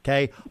here.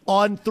 Okay,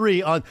 on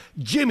three, on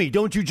Jimmy,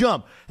 don't you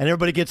jump. And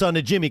everybody gets on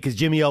to Jimmy because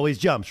Jimmy always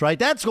jumps, right?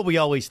 That's what we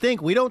always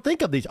think. We don't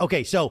think of these.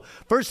 Okay, so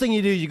first thing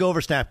you do is you go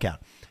over snap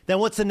count. Then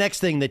what's the next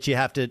thing that you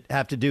have to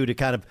do to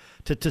kind of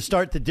to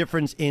start the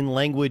difference in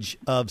language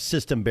of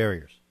system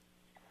barriers?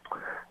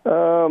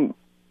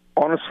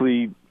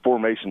 Honestly,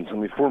 formations. I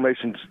mean,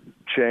 formations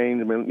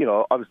change. I mean,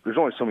 there's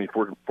only so many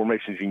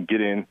formations you can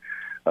get in.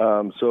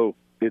 So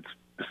it's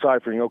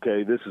deciphering,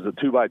 okay, this is a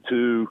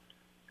 2x2.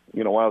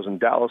 When I was in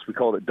Dallas, we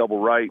called it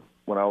double right.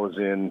 When I was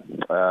in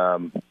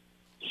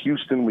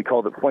Houston, we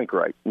called it flank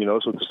right. So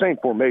it's the same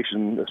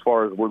formation as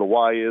far as where the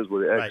Y is,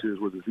 where the X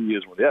is, where the Z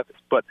is, where the F is.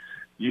 But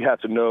you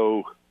have to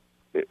know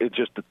it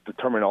just the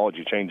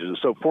terminology changes.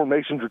 So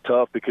formations are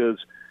tough because,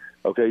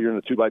 okay, you're in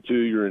the 2x2,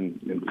 you're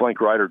in flank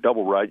right or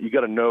double right. You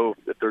got to know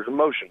that there's a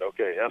motion.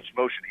 Okay, that's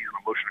motion here,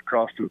 a motion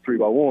across to a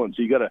 3x1.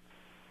 So you got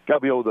to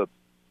be able to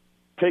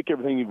take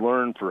everything you've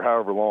learned for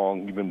however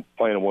long you've been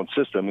playing in one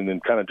system, and then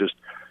kind of just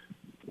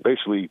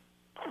basically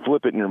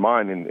flip it in your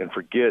mind and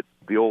forget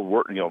the old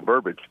word,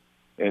 verbiage,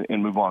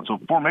 and move on. So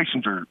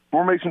formations are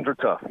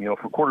tough.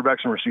 For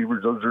quarterbacks and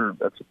receivers,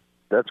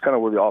 that's kind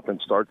of where the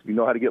offense starts. If you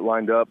know how to get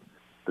lined up,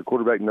 the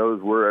quarterback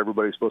knows where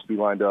everybody's supposed to be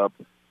lined up.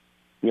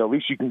 At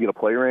least you can get a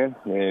play ran.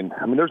 And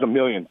I mean, there's a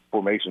million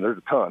formations. There's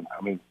a ton.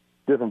 I mean,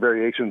 different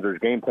variations. There's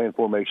game plan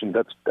formation.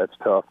 That's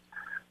tough.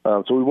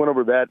 So we went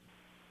over that.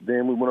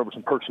 Then we went over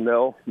some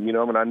personnel. I knew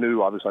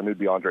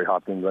DeAndre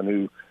Hopkins. I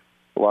knew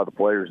a lot of the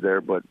players there,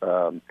 but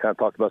kind of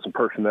talked about some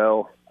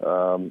personnel.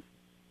 And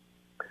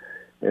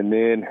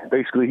then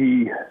basically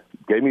he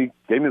gave me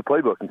the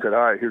playbook and said,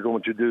 all right, here's what I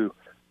want you to do.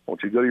 I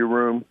want you to go to your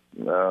room,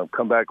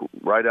 come back,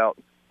 write out,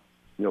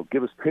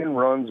 give us 10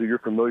 runs that you're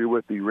familiar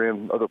with that you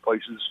ran other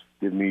places.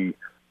 Give me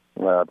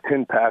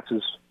 10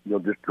 passes,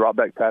 just drop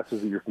back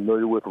passes that you're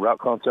familiar with route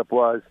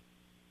concept-wise.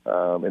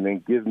 And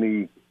then give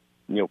me,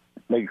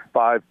 maybe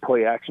 5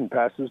 play action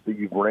passes that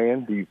you've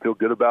ran, that you feel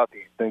good about, that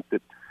you think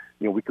that,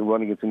 we can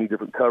run against any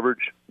different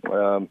coverage.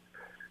 And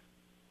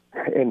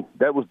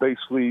that was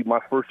basically my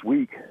first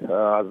week as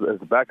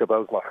a backup.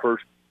 That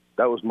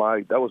was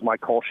my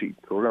call sheet.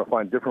 So we're going to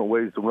find different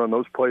ways to run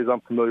those plays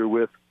I'm familiar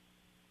with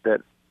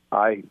that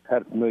I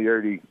had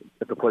familiarity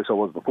at the place I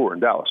was before in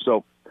Dallas.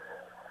 So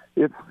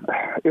it's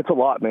a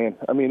lot, man.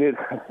 I mean,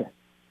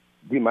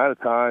 the amount of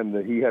time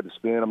that he had to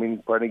spend,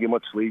 probably didn't get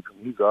much sleep.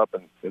 He's up,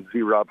 and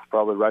Z-Rob's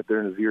probably right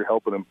there in his ear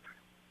helping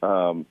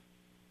him.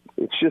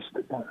 It's just,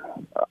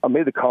 I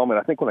made the comment,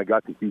 I think, when I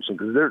got to Houston,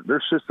 because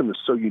their system is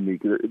so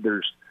unique.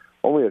 There's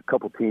only a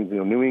couple teams,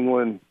 New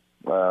England,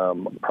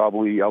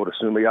 probably, I would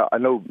assume. I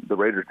know the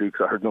Raiders do,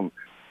 because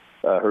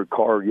I heard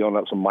Carr yelling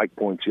out some mic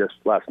points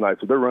last night.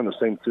 So they're running the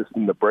same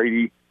system that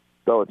Brady,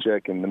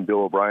 Belichick, and then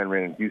Bill O'Brien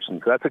ran in Houston.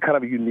 So that's a kind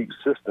of a unique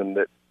system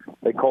that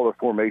they call their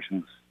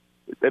formations.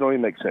 They don't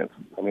even make sense.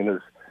 I mean,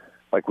 there's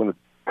like when the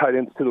tight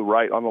end's to the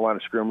right on the line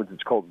of scrimmage,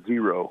 it's called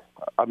zero.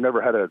 I've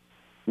never had a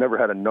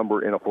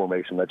number in a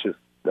formation. That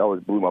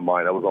always blew my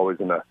mind. I was always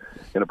in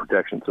a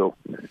protection. So,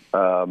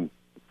 but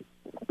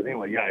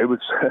anyway, yeah,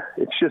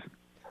 it's just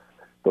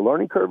the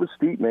learning curve is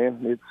steep, man.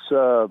 It's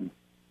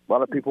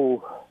lot of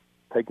people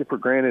take it for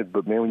granted,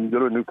 but man, when you go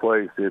to a new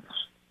place, it's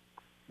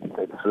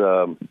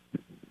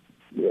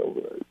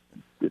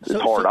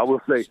hard. I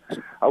will say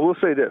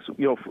this.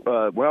 When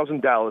I was in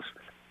Dallas,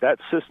 that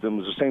system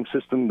is the same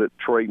system that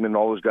Troy Aikman and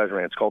all those guys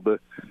ran. It's called the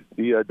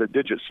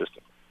digit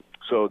system.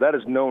 So that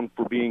is known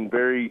for being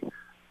very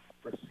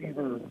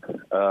receiver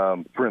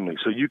friendly.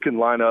 So you can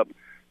line up,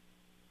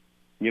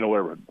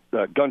 whatever,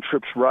 gun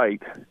trips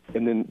right,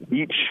 and then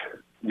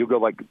you'll go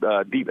like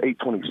deep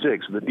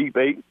 826. So the deep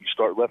 8, you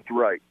start left to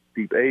right.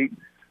 Deep 8,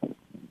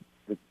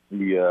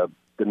 the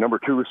number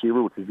 2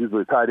 receiver, which is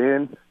usually a tight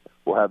end,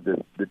 will have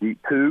the deep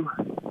 2,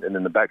 and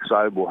then the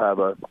backside will have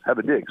a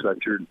dig. So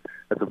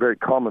that's a very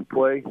common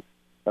play,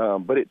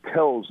 but it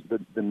tells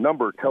the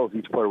number tells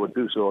each player what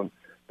to do. So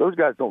those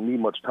guys don't need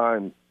much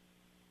time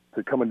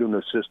to come into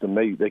the system.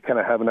 They kind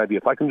of have an idea.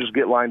 If I can just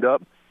get lined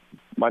up,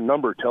 my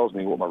number tells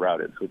me what my route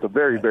is. So it's a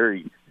very,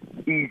 very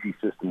easy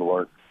system to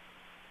learn.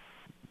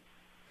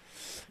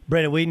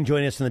 Brandon Whedon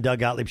joining us in the Doug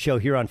Gottlieb Show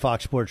here on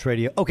Fox Sports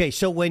Radio. Okay,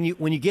 so when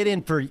you get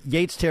in for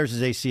Yates tears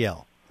his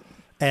ACL,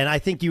 and I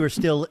think it was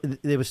still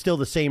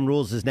the same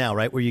rules as now,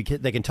 right? Where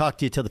they can talk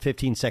to you till the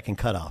 15-second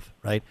cutoff,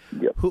 right?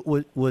 Yep.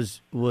 Who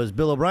was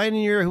Bill O'Brien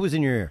in your ear? Who was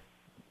in your ear?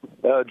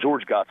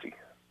 George Gotze.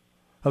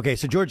 Okay,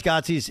 so George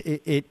Gotze's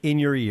in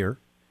your ear.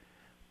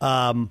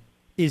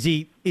 Is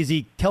he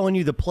telling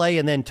you the play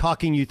and then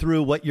talking you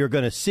through what you're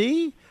going to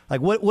see? Like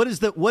what does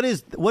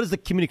the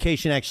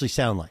communication actually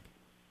sound like?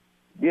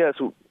 Yeah,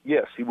 so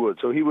yes, he would.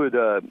 So he would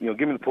give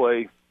me the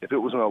play. If it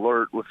was an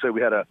alert, let's say we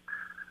had a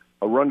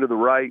run to the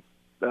right,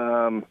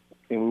 and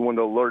we wanted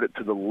to alert it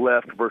to the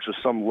left versus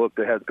some look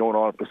that has going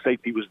on. If the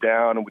safety was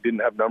down and we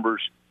didn't have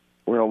numbers,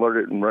 we're going to alert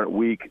it and run it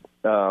weak.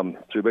 So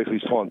basically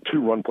he's calling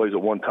 2 run plays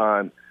at one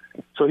time.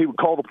 So he would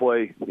call the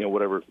play,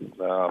 whatever.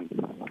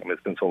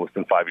 It's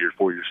been 5 years,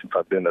 4 years since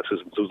I've been in that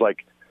system. So it was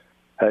like,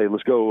 hey,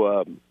 let's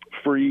go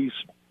freeze,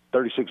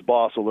 36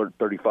 boss, alert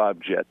 35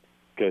 jet.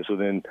 Okay, so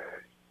then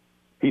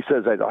he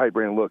says, hey,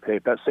 Brandon, look, hey,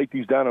 if that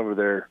safety's down over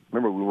there,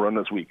 remember we run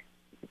this week.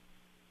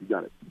 You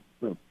got it.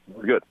 We're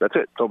good. That's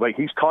it. So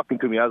he's talking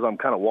to me as I'm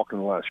kind of walking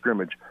the line of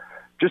scrimmage,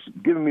 just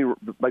giving me,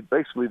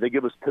 basically they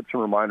give us tips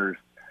and reminders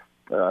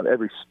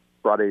every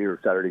Friday or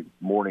Saturday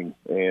morning.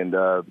 And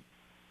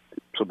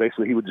so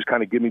basically he would just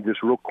kind of give me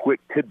just real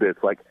quick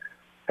tidbits like,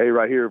 hey,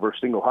 right here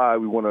versus single high,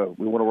 we want to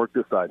work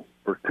this side.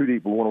 Versus 2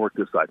 deep, we want to work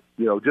this side.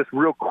 Just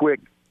real quick,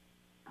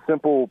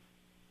 simple,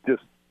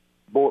 just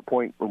bullet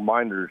point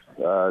reminders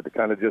to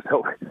kind of just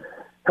help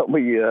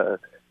me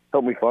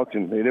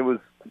function. And it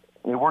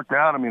worked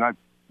out. I mean, I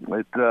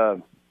will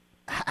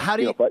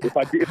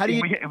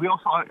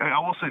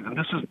say that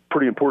this is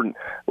pretty important.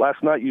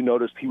 Last night you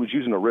noticed he was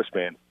using a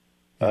wristband.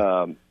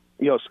 And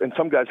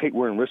some guys hate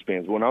wearing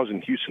wristbands. When I was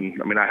in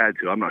Houston, I mean, I had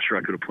to. I'm not sure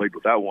I could have played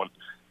without one.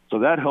 So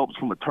that helps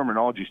from a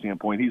terminology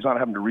standpoint. He's not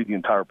having to read the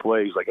entire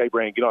play. He's like, hey,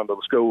 Brandon, get on,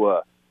 let's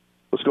go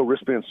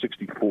wristband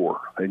 64.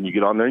 And you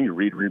get on there and you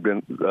read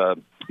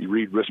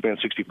wristband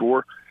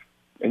 64,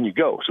 and you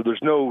go. So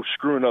there's no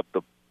screwing up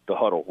the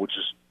huddle,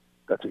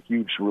 that's a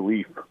huge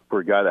relief for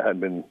a guy that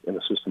hadn't been in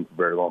the system for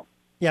very long.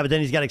 Yeah, but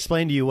then he's got to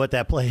explain to you what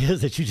that play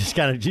is that you just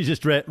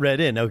read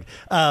in.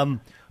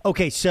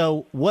 Okay,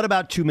 so what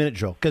about 2-minute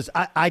drill? Because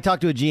I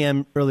talked to a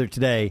GM earlier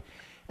today,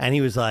 and he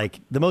was like,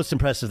 the most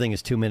impressive thing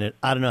is 2-minute.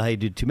 I don't know how you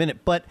do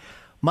 2-minute. But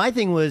my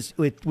thing was,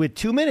 with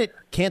 2-minute,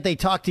 can't they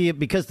talk to you?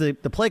 Because the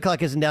play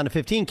clock isn't down to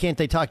 15, can't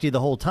they talk to you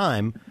the whole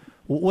time?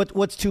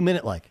 What's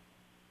 2-minute like?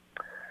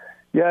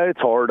 Yeah,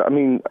 it's hard. I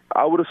mean,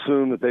 I would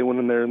assume that they went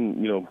in there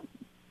and,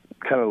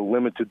 kind of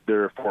limited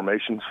their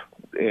formations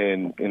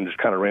and just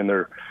kind of ran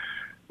their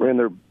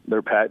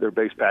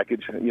base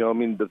package. I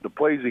mean, the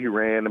plays that he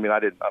ran, I mean, I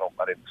didn't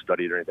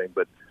study it or anything,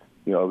 but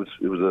it was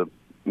a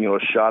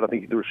shot. I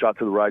think he threw a shot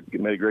to the right,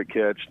 made a great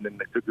catch, and then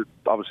they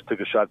obviously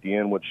took a shot at the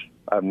end, which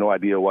I have no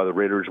idea why the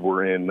Raiders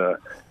were in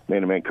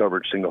man-to-man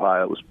coverage, single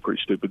high. It was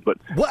pretty stupid. But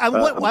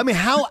I mean,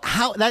 how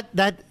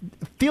that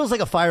feels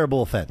like a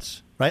fireable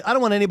offense, right? I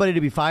don't want anybody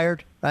to be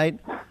fired, right?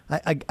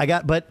 I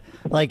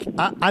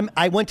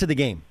went to the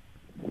game.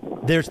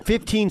 There's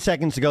 15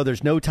 seconds to go.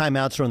 There's no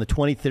timeouts. We're on the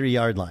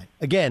 23-yard line.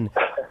 Again,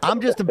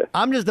 I'm just a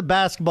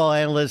basketball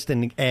analyst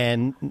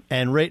and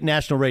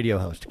national radio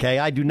host. Okay,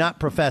 I do not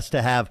profess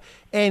to have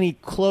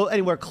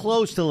anywhere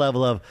close to the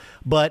level of.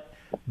 But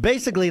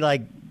basically,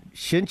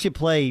 shouldn't you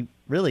play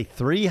really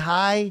 3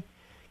 high,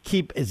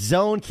 keep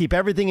zone, keep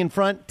everything in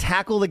front,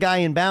 tackle the guy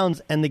in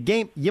bounds, and the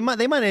game? They might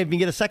not even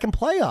get a second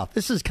playoff.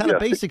 This is kind of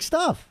basic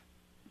stuff.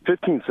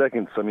 15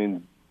 seconds. I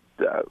mean.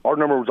 Our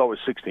number was always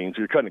 16, so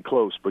you're cutting it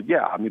close. But,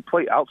 yeah, I mean,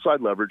 play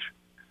outside leverage,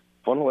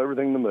 funnel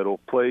everything in the middle,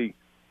 play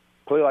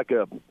like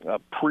a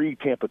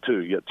pre-Tampa 2.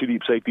 You got 2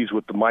 deep safeties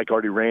with the Mike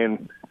already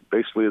ran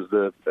basically as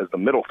the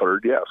middle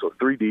third. Yeah, so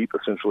 3 deep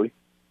essentially,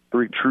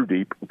 3 true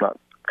deep, not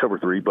cover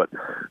 3. But,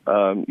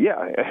 and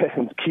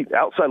keep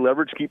outside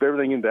leverage, keep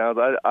everything in bounds.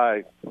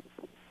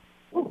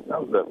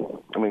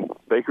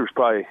 Baker's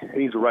probably – he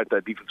needs to write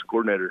that defensive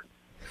coordinator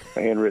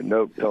a handwritten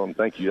note, tell him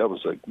thank you. That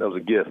was a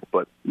gift.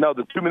 But no,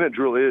 the 2-minute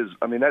drill is.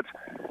 I mean,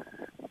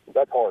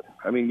 that's hard.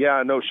 I mean, yeah,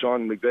 I know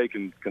Sean McVay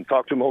can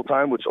talk to him the whole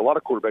time, which a lot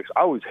of quarterbacks,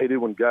 I always hated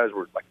when guys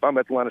were, like, if I'm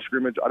at the line of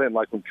scrimmage, I didn't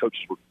like when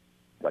coaches were,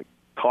 like,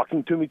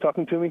 talking to me.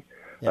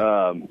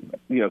 Yeah.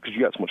 Because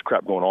you got so much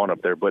crap going on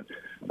up there. But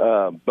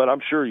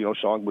I'm sure,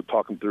 Sean would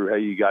talk him through, hey,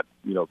 you got,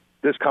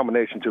 this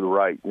combination to the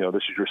right.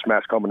 This is your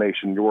smash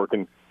combination. You're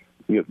working,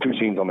 two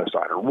seams on this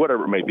side or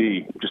whatever it may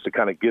be, just to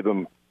kind of give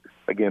them,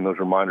 again, those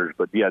reminders.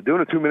 But, yeah,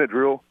 doing a 2-minute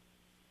drill,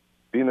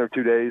 being there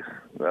 2 days,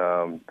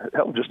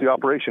 hell, just the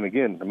operation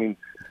again. I mean,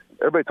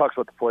 everybody talks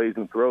about the plays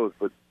and throws,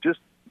 but just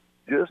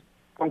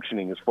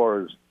functioning as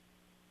far as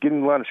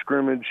getting the line of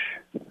scrimmage,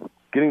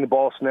 getting the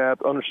ball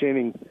snapped,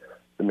 understanding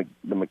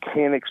the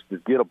mechanics to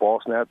get a ball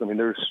snapped. I mean,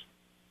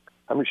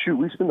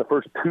 we spent the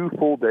first 2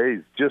 full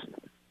days just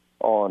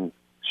on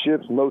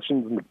shifts,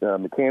 motions,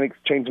 mechanics,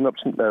 changing up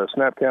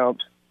snap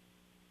counts.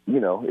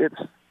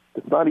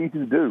 It's not easy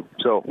to do.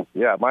 So,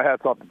 yeah, my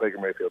hat's off to Baker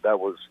Mayfield.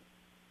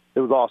 It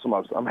was awesome.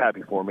 I'm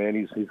happy for him, man.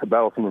 He's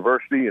battled some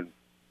adversity, and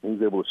he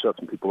was able to shut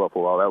some people up for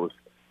a while.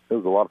 It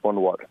was a lot of fun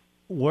to watch.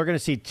 We're going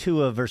to see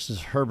Tua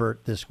versus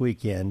Herbert this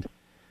weekend.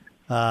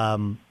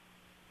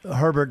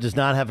 Herbert does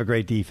not have a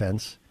great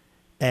defense,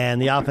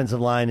 and the offensive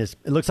line it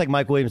looks like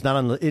Mike Williams, not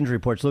on the injury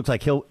report, so it looks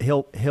like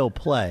he'll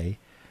play.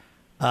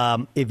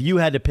 If you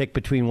had to pick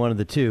between one of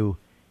the two,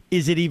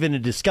 is it even a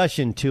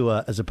discussion,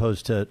 Tua as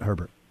opposed to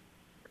Herbert?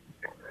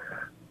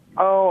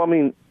 Oh, I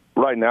mean,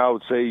 right now I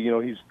would say,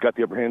 he's got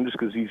the upper hand just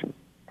because he's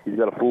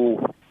got a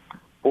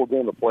full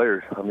game of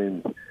players. I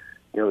mean,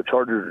 the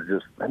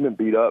Chargers have been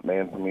beat up,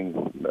 man. I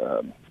mean,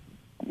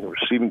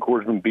 receiving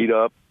corps has been beat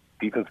up,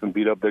 defense has been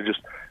beat up. They're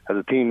just, as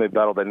a team, they've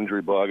battled that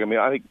injury bug. I mean,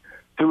 I think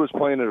Tua's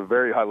playing at a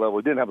very high level.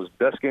 He didn't have his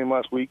best game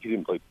last week. He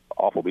didn't play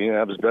awful, but he didn't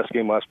have his best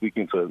game last week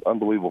against an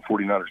unbelievable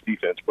 49ers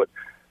defense. But,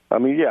 I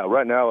mean, yeah,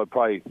 right now I'd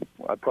probably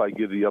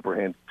give the upper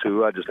hand to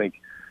Tua. I just think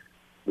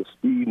the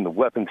speed and the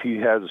weapons he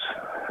has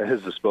at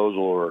his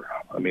disposal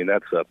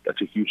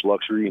that's a huge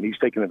luxury, and he's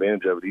taking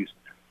advantage of it.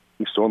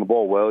 He's throwing the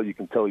ball well. You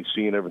can tell he's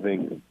seeing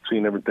everything,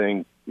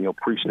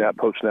 pre-snap,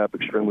 post-snap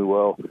extremely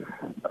well.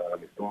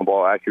 He's throwing the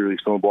ball accurately.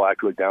 He's throwing the ball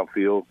accurately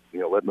downfield,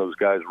 letting those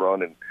guys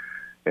run and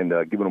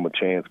giving them a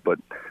chance. But,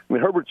 I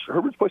mean, Herbert's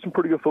played some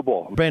pretty good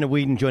football. Brandon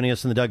Whedon joining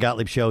us on the Doug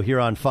Gottlieb Show here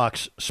on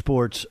Fox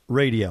Sports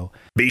Radio.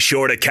 Be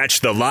sure to catch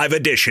the live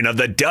edition of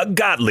the Doug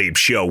Gottlieb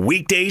Show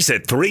weekdays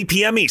at 3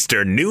 p.m.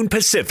 Eastern, noon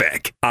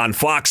Pacific on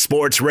Fox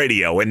Sports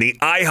Radio and the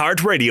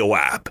iHeartRadio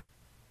app.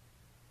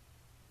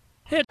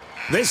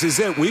 This is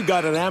it. We've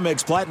got an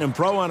Amex Platinum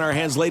Pro on our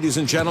hands, ladies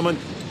and gentlemen.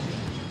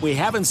 We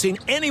haven't seen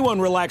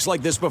anyone relax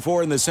like this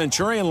before in the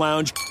Centurion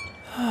Lounge.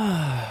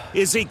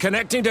 Is he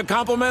connecting to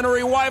complimentary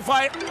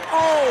Wi-Fi?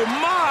 Oh,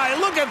 my.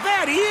 Look at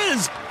that. He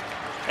is.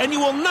 And you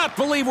will not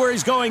believe where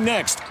he's going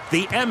next.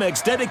 The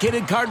Amex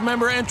dedicated card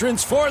member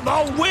entrance for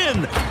the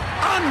win.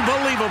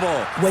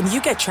 Unbelievable. When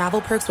you get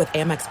travel perks with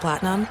Amex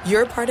Platinum,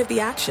 you're part of the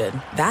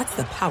action. That's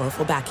the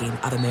powerful backing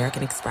of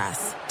American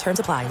Express. Terms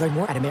apply. Learn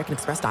more at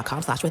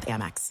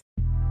americanexpress.com/withAmex.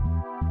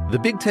 The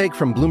Big Take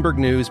from Bloomberg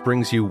News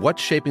brings you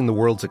what's shaping the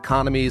world's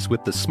economies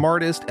with the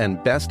smartest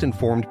and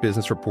best-informed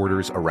business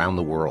reporters around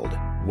the world.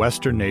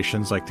 Western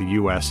nations like the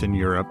U.S. and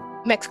Europe.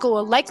 Mexico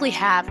will likely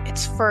have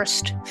its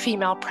first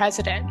female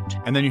president.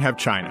 And then you have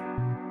China.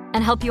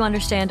 And help you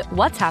understand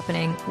what's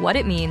happening, what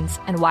it means,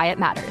 and why it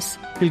matters.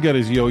 He'll get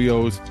his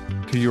yo-yos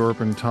to Europe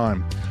in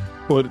time.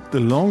 But the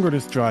longer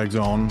this drags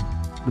on,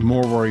 the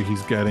more worry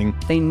he's getting.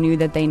 They knew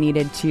that they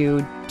needed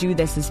to do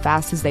this as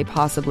fast as they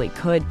possibly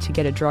could to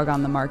get a drug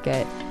on the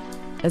market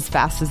as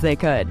fast as they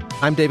could.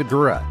 I'm David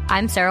Gura.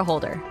 I'm Sarah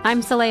Holder.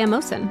 I'm Saleha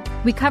Mohsen.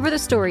 We cover the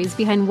stories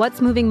behind what's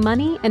moving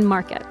money and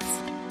markets.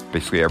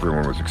 Basically,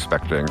 everyone was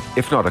expecting,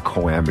 if not a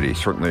calamity,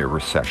 certainly a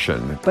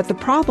recession. But the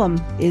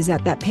problem is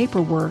that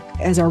paperwork,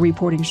 as our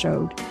reporting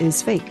showed,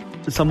 is fake.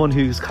 As someone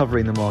who's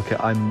covering the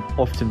market, I'm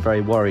often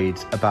very worried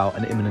about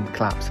an imminent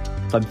collapse.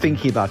 So I'm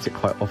thinking about it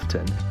quite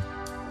often.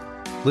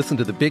 Listen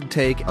to The Big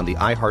Take on the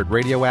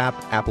iHeartRadio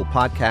app, Apple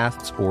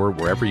Podcasts, or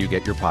wherever you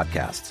get your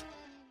podcasts.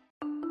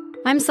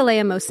 I'm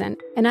Saleha Mohsen,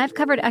 and I've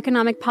covered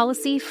economic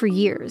policy for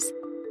years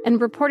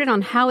and reported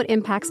on how it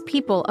impacts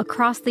people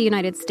across the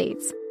United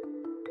States.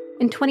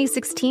 In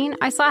 2016,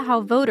 I saw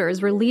how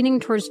voters were leaning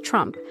towards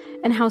Trump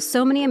and how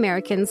so many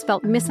Americans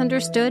felt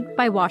misunderstood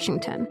by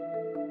Washington.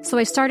 So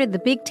I started The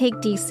Big Take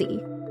DC.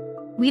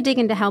 We dig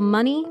into how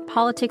money,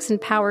 politics,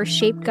 and power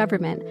shape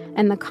government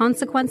and the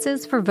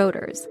consequences for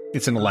voters.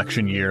 It's an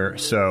election year,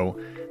 so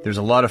there's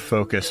a lot of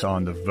focus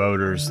on the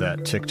voters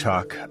that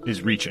TikTok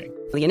is reaching.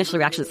 The initial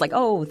reaction is like,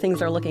 oh,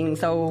 things are looking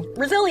so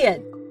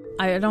resilient.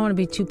 I don't want to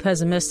be too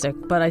pessimistic,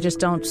 but I just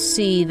don't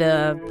see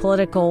the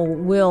political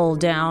will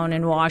down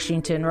in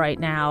Washington right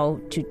now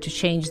to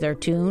change their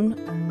tune.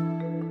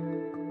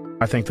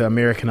 I think the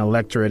American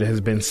electorate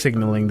has been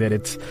signaling that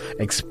it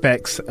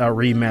expects a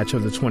rematch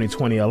of the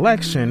 2020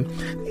 election.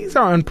 These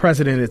are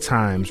unprecedented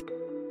times.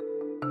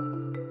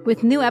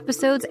 With new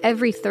episodes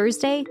every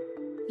Thursday,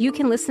 you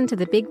can listen to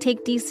The Big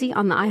Take DC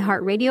on the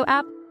iHeartRadio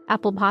app,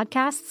 Apple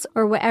Podcasts,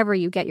 or wherever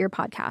you get your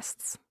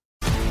podcasts.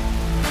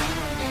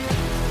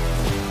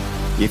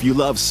 If you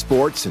love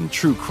sports and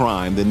true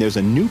crime, then there's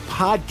a new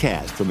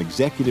podcast from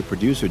executive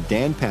producer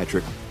Dan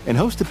Patrick and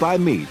hosted by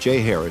me,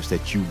 Jay Harris,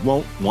 that you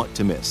won't want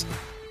to miss.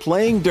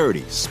 Playing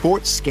Dirty: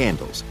 Sports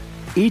Scandals.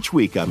 Each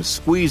week, I'm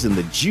squeezing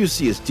the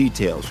juiciest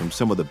details from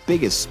some of the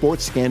biggest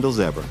sports scandals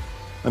ever.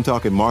 I'm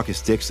talking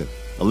Marcus Dixon,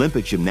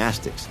 Olympic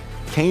gymnastics,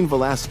 Cain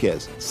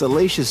Velasquez,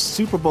 salacious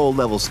Super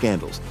Bowl-level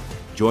scandals.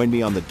 Join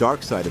me on the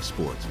dark side of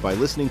sports by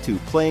listening to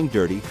Playing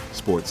Dirty: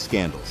 Sports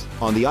Scandals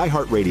on the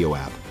iHeartRadio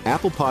app,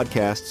 Apple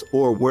Podcasts,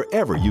 or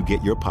wherever you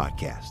get your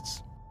podcasts.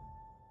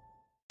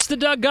 It's the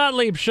Doug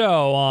Gottlieb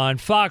Show on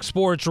Fox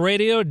Sports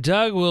Radio.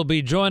 Doug will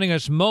be joining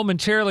us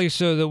momentarily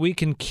so that we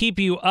can keep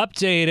you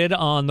updated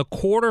on the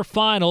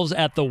quarterfinals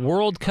at the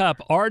World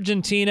Cup.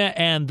 Argentina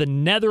and the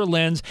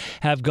Netherlands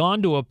have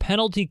gone to a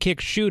penalty kick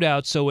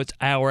shootout, so it's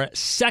our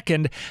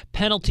second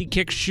penalty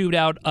kick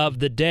shootout of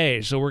the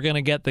day. So we're going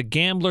to get the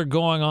gambler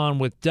going on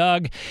with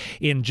Doug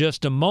in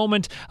just a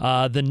moment.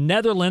 The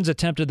Netherlands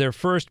attempted their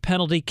first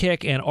penalty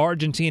kick, and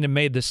Argentina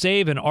made the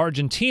save. And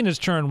Argentina's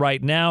turn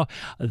right now.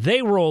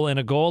 They roll in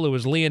a goal. It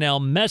was Lionel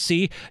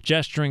Messi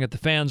gesturing at the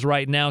fans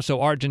right now,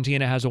 so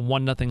Argentina has a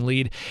 1-0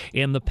 lead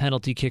in the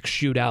penalty kick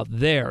shootout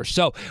there.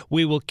 So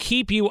we will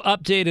keep you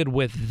updated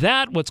with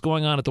that, what's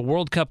going on at the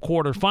World Cup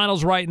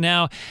quarterfinals right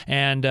now.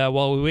 And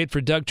while we wait for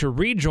Doug to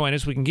rejoin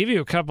us, we can give you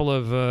a couple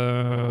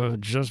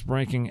of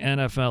just-breaking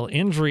NFL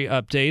injury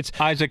updates.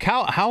 Isaac,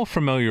 how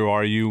familiar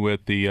are you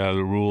with the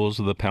rules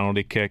of the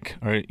penalty kick?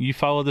 You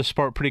follow the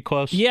sport pretty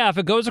close? Yeah, if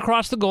it goes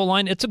across the goal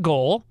line, it's a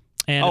goal.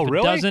 And if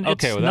really? It doesn't,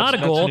 it's not a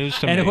goal.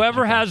 And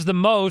whoever has the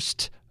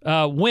most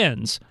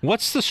wins.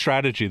 What's the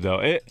strategy, though?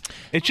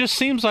 It just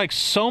seems like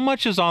so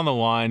much is on the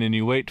line, and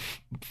you wait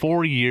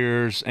 4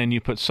 years, and you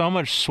put so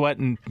much sweat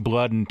and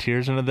blood and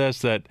tears into this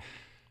that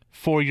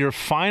for your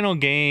final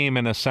game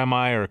in a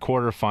semi or a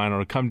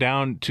quarterfinal to come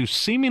down to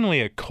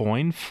seemingly a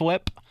coin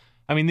flip.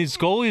 I mean, these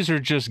goalies are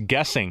just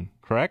guessing,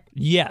 correct?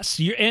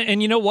 Yes.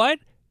 And you know what?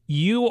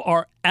 You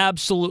are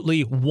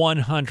absolutely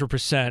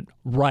 100%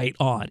 right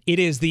on. It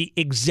is the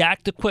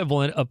exact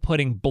equivalent of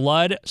putting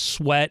blood,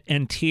 sweat,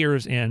 and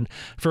tears in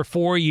for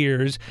 4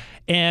 years.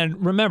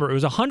 And remember, it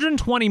was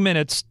 120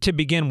 minutes to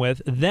begin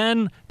with.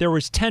 Then there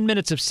was 10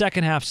 minutes of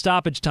second half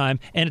stoppage time,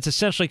 and it's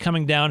essentially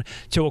coming down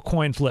to a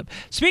coin flip.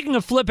 Speaking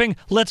of flipping,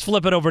 let's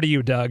flip it over to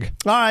you, Doug.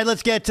 All right,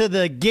 let's get to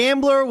the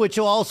gambler, which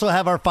will also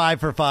have our 5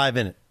 for 5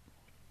 in it.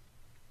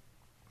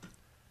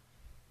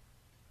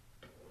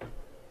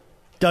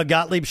 Doug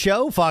Gottlieb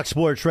Show, Fox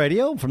Sports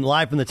Radio,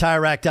 live from the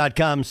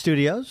TireRack.com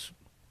studios.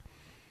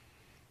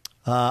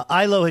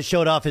 Ilo has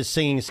showed off his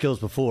singing skills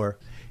before.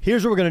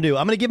 Here's what we're going to do.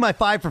 I'm going to give my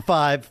 5 for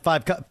 5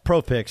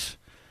 pro picks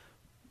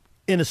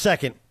in a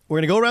second. We're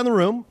going to go around the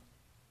room,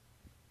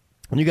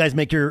 and you guys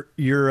make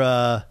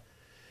your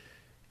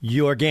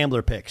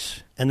gambler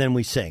picks, and then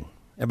we sing.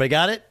 Everybody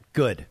got it?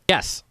 Good.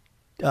 Yes.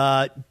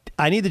 I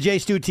need the J.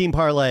 Stu team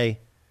parlay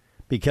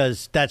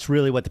because that's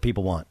really what the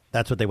people want.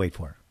 That's what they wait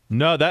for.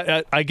 No,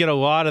 that I get a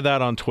lot of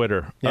that on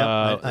Twitter.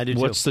 Yeah, I do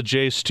too. What's the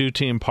J. Stu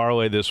team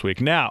parlay this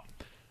week? Now,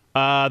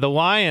 the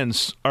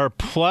Lions are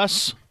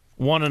plus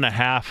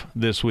 1.5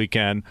 this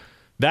weekend.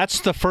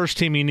 That's the first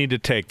team you need to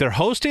take. They're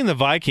hosting the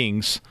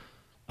Vikings.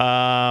 Wait,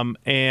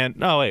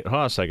 hold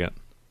on a second.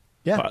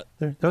 Yeah,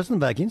 they're hosting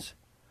the Vikings.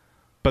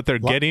 But they're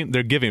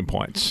giving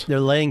points. They're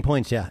laying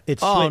points, yeah.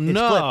 It's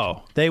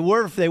no. Flipped. They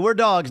were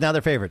dogs, now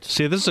they're favorites.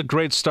 See, this is a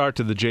great start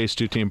to the J.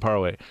 Stu team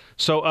parlay.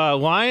 So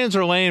Lions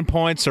are laying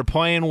points. They're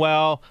playing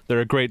well. They're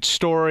a great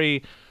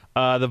story.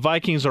 The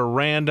Vikings are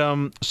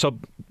random. So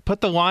put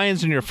the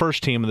Lions in your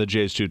first team of the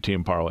J. Stu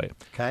team parlay.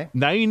 Okay.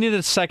 Now you need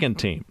a second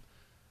team.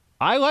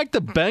 I like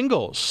the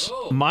Bengals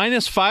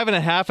minus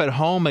 5.5 at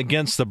home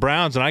against the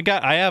Browns. And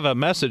I have a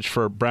message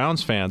for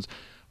Browns fans.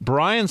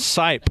 Brian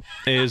Sipe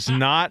is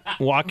not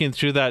walking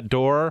through that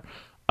door.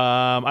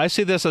 I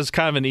see this as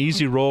kind of an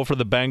easy role for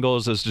the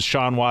Bengals as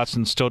Deshaun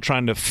Watson still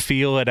trying to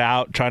feel it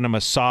out, trying to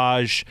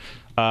massage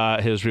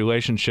his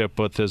relationship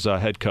with his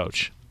head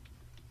coach.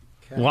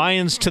 Okay.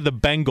 Lions to the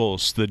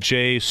Bengals, the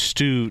J.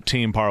 Stu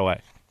team parlay.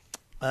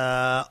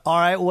 All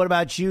right, what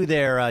about you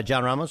there,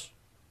 John Ramos?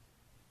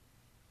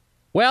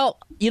 Well,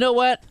 you know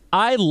what?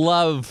 I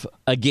love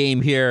a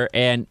game here,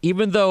 and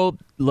even though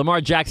Lamar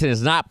Jackson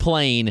is not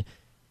playing,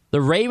 the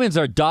Ravens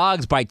are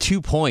dogs by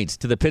 2 points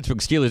to the Pittsburgh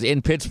Steelers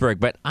in Pittsburgh.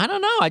 But I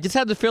don't know. I just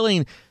have the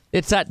feeling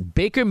it's that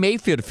Baker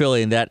Mayfield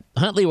feeling that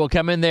Huntley will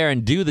come in there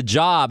and do the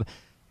job.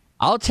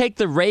 I'll take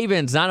the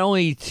Ravens not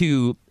only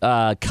to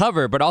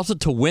cover, but also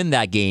to win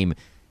that game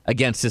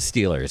against the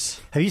Steelers.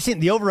 Have you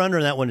seen the over-under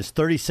on that one is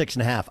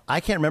 36.5. I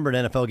can't remember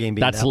an NFL game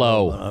being that's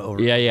low.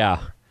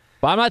 Yeah.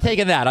 But I'm not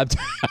taking that.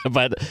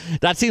 But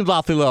that seems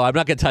awfully low. I'm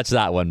not going to touch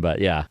that one,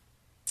 but yeah.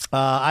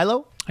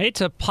 Ilo? I hate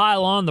to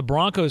pile on the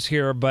Broncos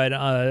here, but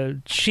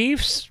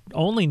Chiefs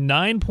only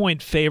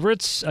 9-point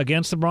favorites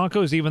against the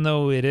Broncos, even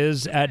though it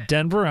is at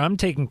Denver. I'm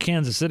taking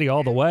Kansas City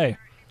all the way.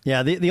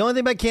 Yeah, the only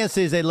thing about Kansas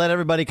City is they let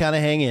everybody kind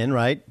of hang in,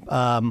 right?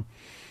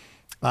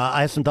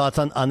 I have some thoughts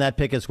on that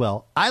pick as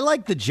well. I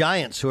like the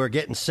Giants, who are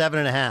getting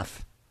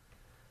 7.5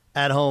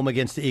 at home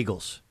against the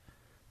Eagles.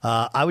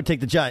 I would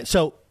take the Giants.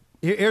 So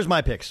Here's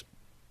my picks.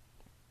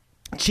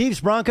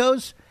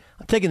 Chiefs-Broncos,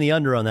 I'm taking the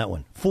under on that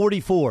one.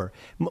 44.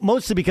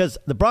 Mostly because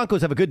the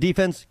Broncos have a good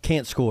defense,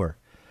 can't score.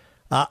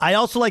 I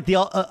also like the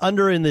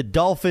under in the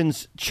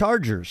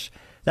Dolphins-Chargers.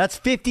 That's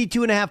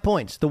 52.5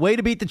 points. The way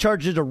to beat the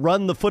Chargers is to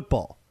run the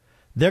football.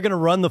 They're going to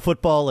run the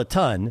football a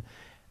ton,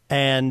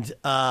 and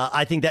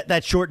I think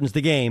that shortens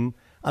the game.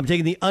 I'm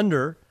taking the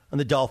under on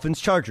the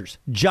Dolphins-Chargers.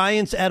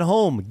 Giants at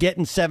home,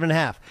 getting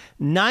 7.5.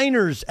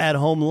 Niners at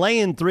home,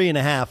 laying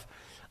 3.5.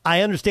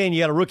 I understand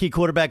you got a rookie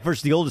quarterback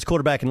versus the oldest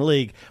quarterback in the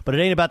league, but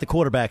it ain't about the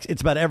quarterbacks.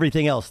 It's about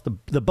everything else.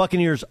 The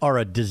Buccaneers are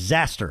a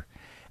disaster.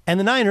 And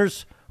the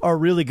Niners are a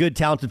really good,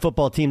 talented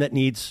football team that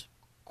needs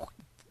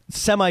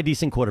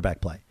semi-decent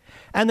quarterback play.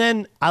 And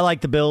then I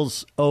like the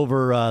Bills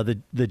over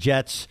the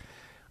Jets.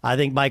 I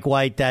think Mike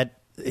White,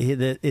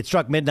 it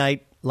struck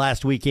midnight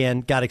last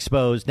weekend, got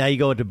exposed. Now you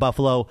go into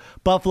Buffalo.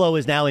 Buffalo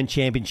is now in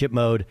championship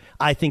mode.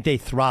 I think they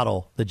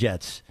throttle the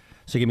Jets.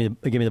 So give me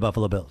the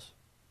Buffalo Bills.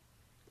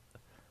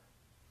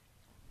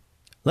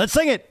 Let's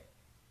sing it.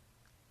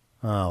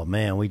 Oh,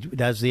 man.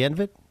 That's the end of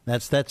it?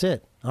 That's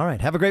it. All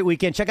right. Have a great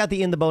weekend. Check out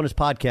the In the Bonus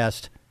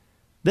podcast.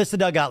 This is the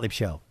Doug Gottlieb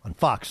Show on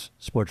Fox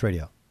Sports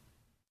Radio.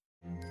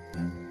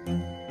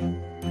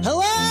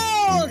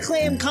 Hello,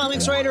 acclaimed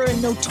comics writer and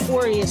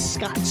notorious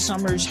Scott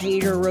Summers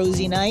hater,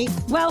 Rosie Knight.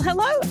 Well,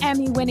 hello,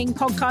 Emmy-winning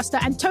podcaster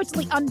and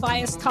totally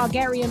unbiased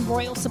Targaryen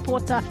royal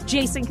supporter,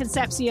 Jason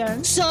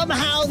Concepcion.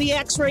 Somehow the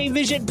X-Ray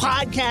Vision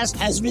podcast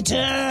has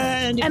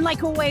returned. And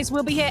like always,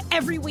 we'll be here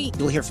every week.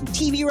 You'll hear from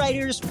TV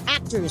writers,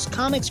 actors,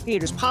 comics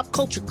creators, pop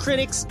culture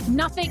critics.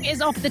 Nothing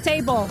is off the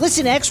table.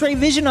 Listen to X-Ray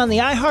Vision on the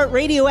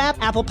iHeartRadio app,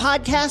 Apple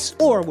Podcasts,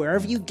 or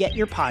wherever you get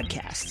your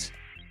podcasts.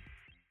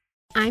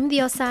 I'm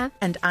Diosa.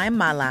 And I'm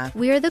Mala.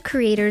 We are the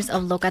creators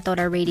of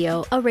Locatora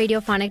Radio, a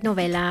radiophonic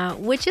novela,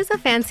 which is a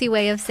fancy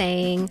way of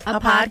saying a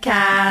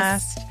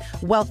podcast.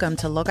 Welcome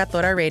to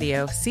Locatora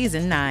Radio,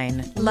 Season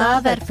 9.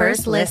 Love at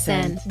first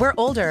listen. We're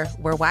older,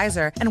 we're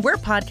wiser, and we're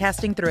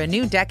podcasting through a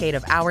new decade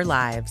of our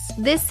lives.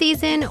 This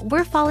season,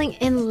 we're falling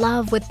in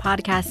love with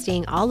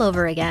podcasting all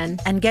over again.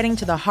 And getting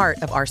to the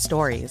heart of our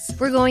stories.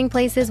 We're going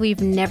places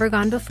we've never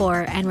gone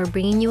before, and we're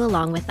bringing you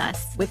along with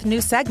us. With new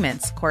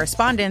segments,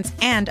 correspondence,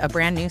 and a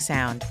brand new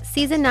sound.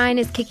 Season 9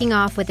 is kicking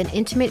off with an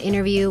intimate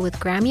interview with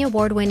Grammy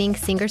Award-winning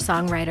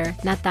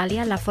singer-songwriter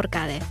Natalia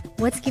Lafourcade.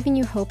 What's giving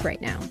you hope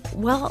right now?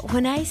 Well,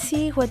 when I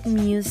see what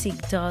music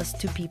does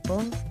to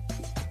people,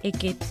 it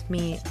gives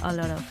me a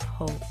lot of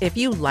hope. If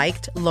you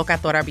liked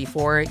Locatora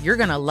before, you're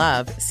going to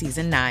love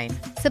Season 9.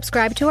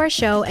 Subscribe to our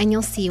show and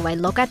you'll see why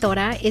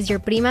Locatora is your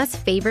prima's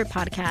favorite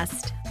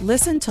podcast.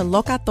 Listen to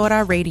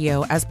Locatora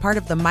Radio as part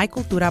of the My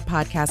Cultura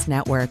Podcast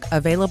Network,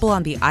 available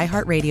on the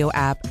iHeartRadio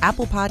app,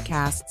 Apple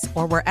Podcasts,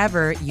 or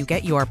wherever you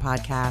get your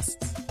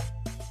podcasts.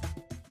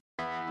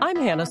 I'm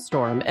Hannah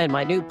Storm, and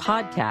my new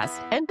podcast,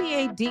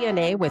 NBA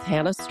DNA with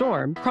Hannah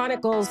Storm,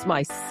 chronicles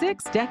my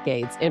 6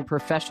 decades in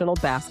professional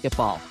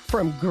basketball.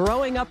 From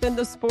growing up in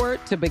the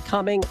sport to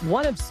becoming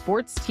one of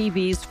sports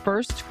TV's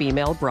first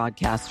female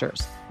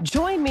broadcasters.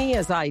 Join me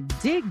as I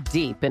dig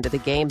deep into the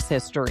game's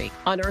history,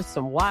 unearth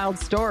some wild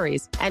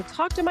stories, and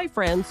talk to my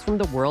friends from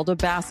the world of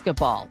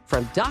basketball,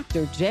 from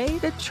Dr. J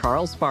to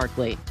Charles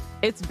Barkley.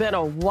 It's been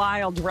a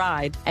wild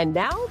ride, and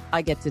now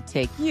I get to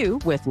take you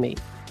with me.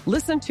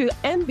 Listen to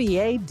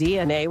NBA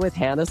DNA with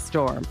Hannah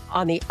Storm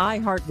on the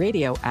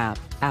iHeartRadio app,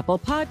 Apple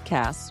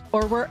Podcasts,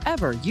 or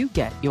wherever you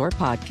get your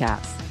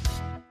podcasts.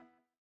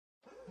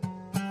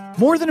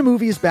 More Than a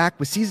Movie is back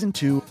with Season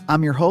 2.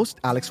 I'm your host,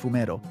 Alex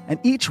Fumero, and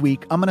each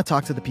week I'm going to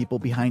talk to the people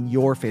behind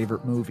your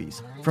favorite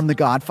movies. From The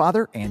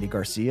Godfather, Andy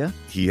Garcia.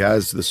 He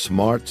has the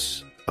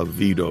smarts of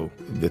Vito,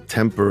 the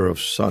temper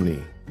of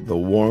Sonny, the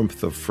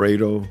warmth of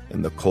Fredo,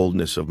 and the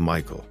coldness of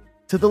Michael.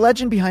 To the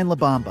legend behind La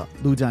Bamba,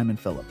 Lou Diamond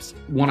Phillips.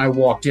 When I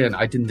walked in,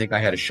 I didn't think I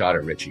had a shot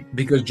at Richie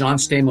because John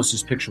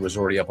Stamos' picture was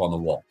already up on the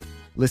wall.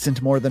 Listen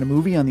to More Than a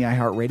Movie on the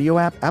iHeartRadio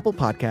app, Apple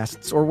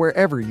Podcasts, or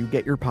wherever you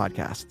get your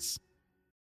podcasts.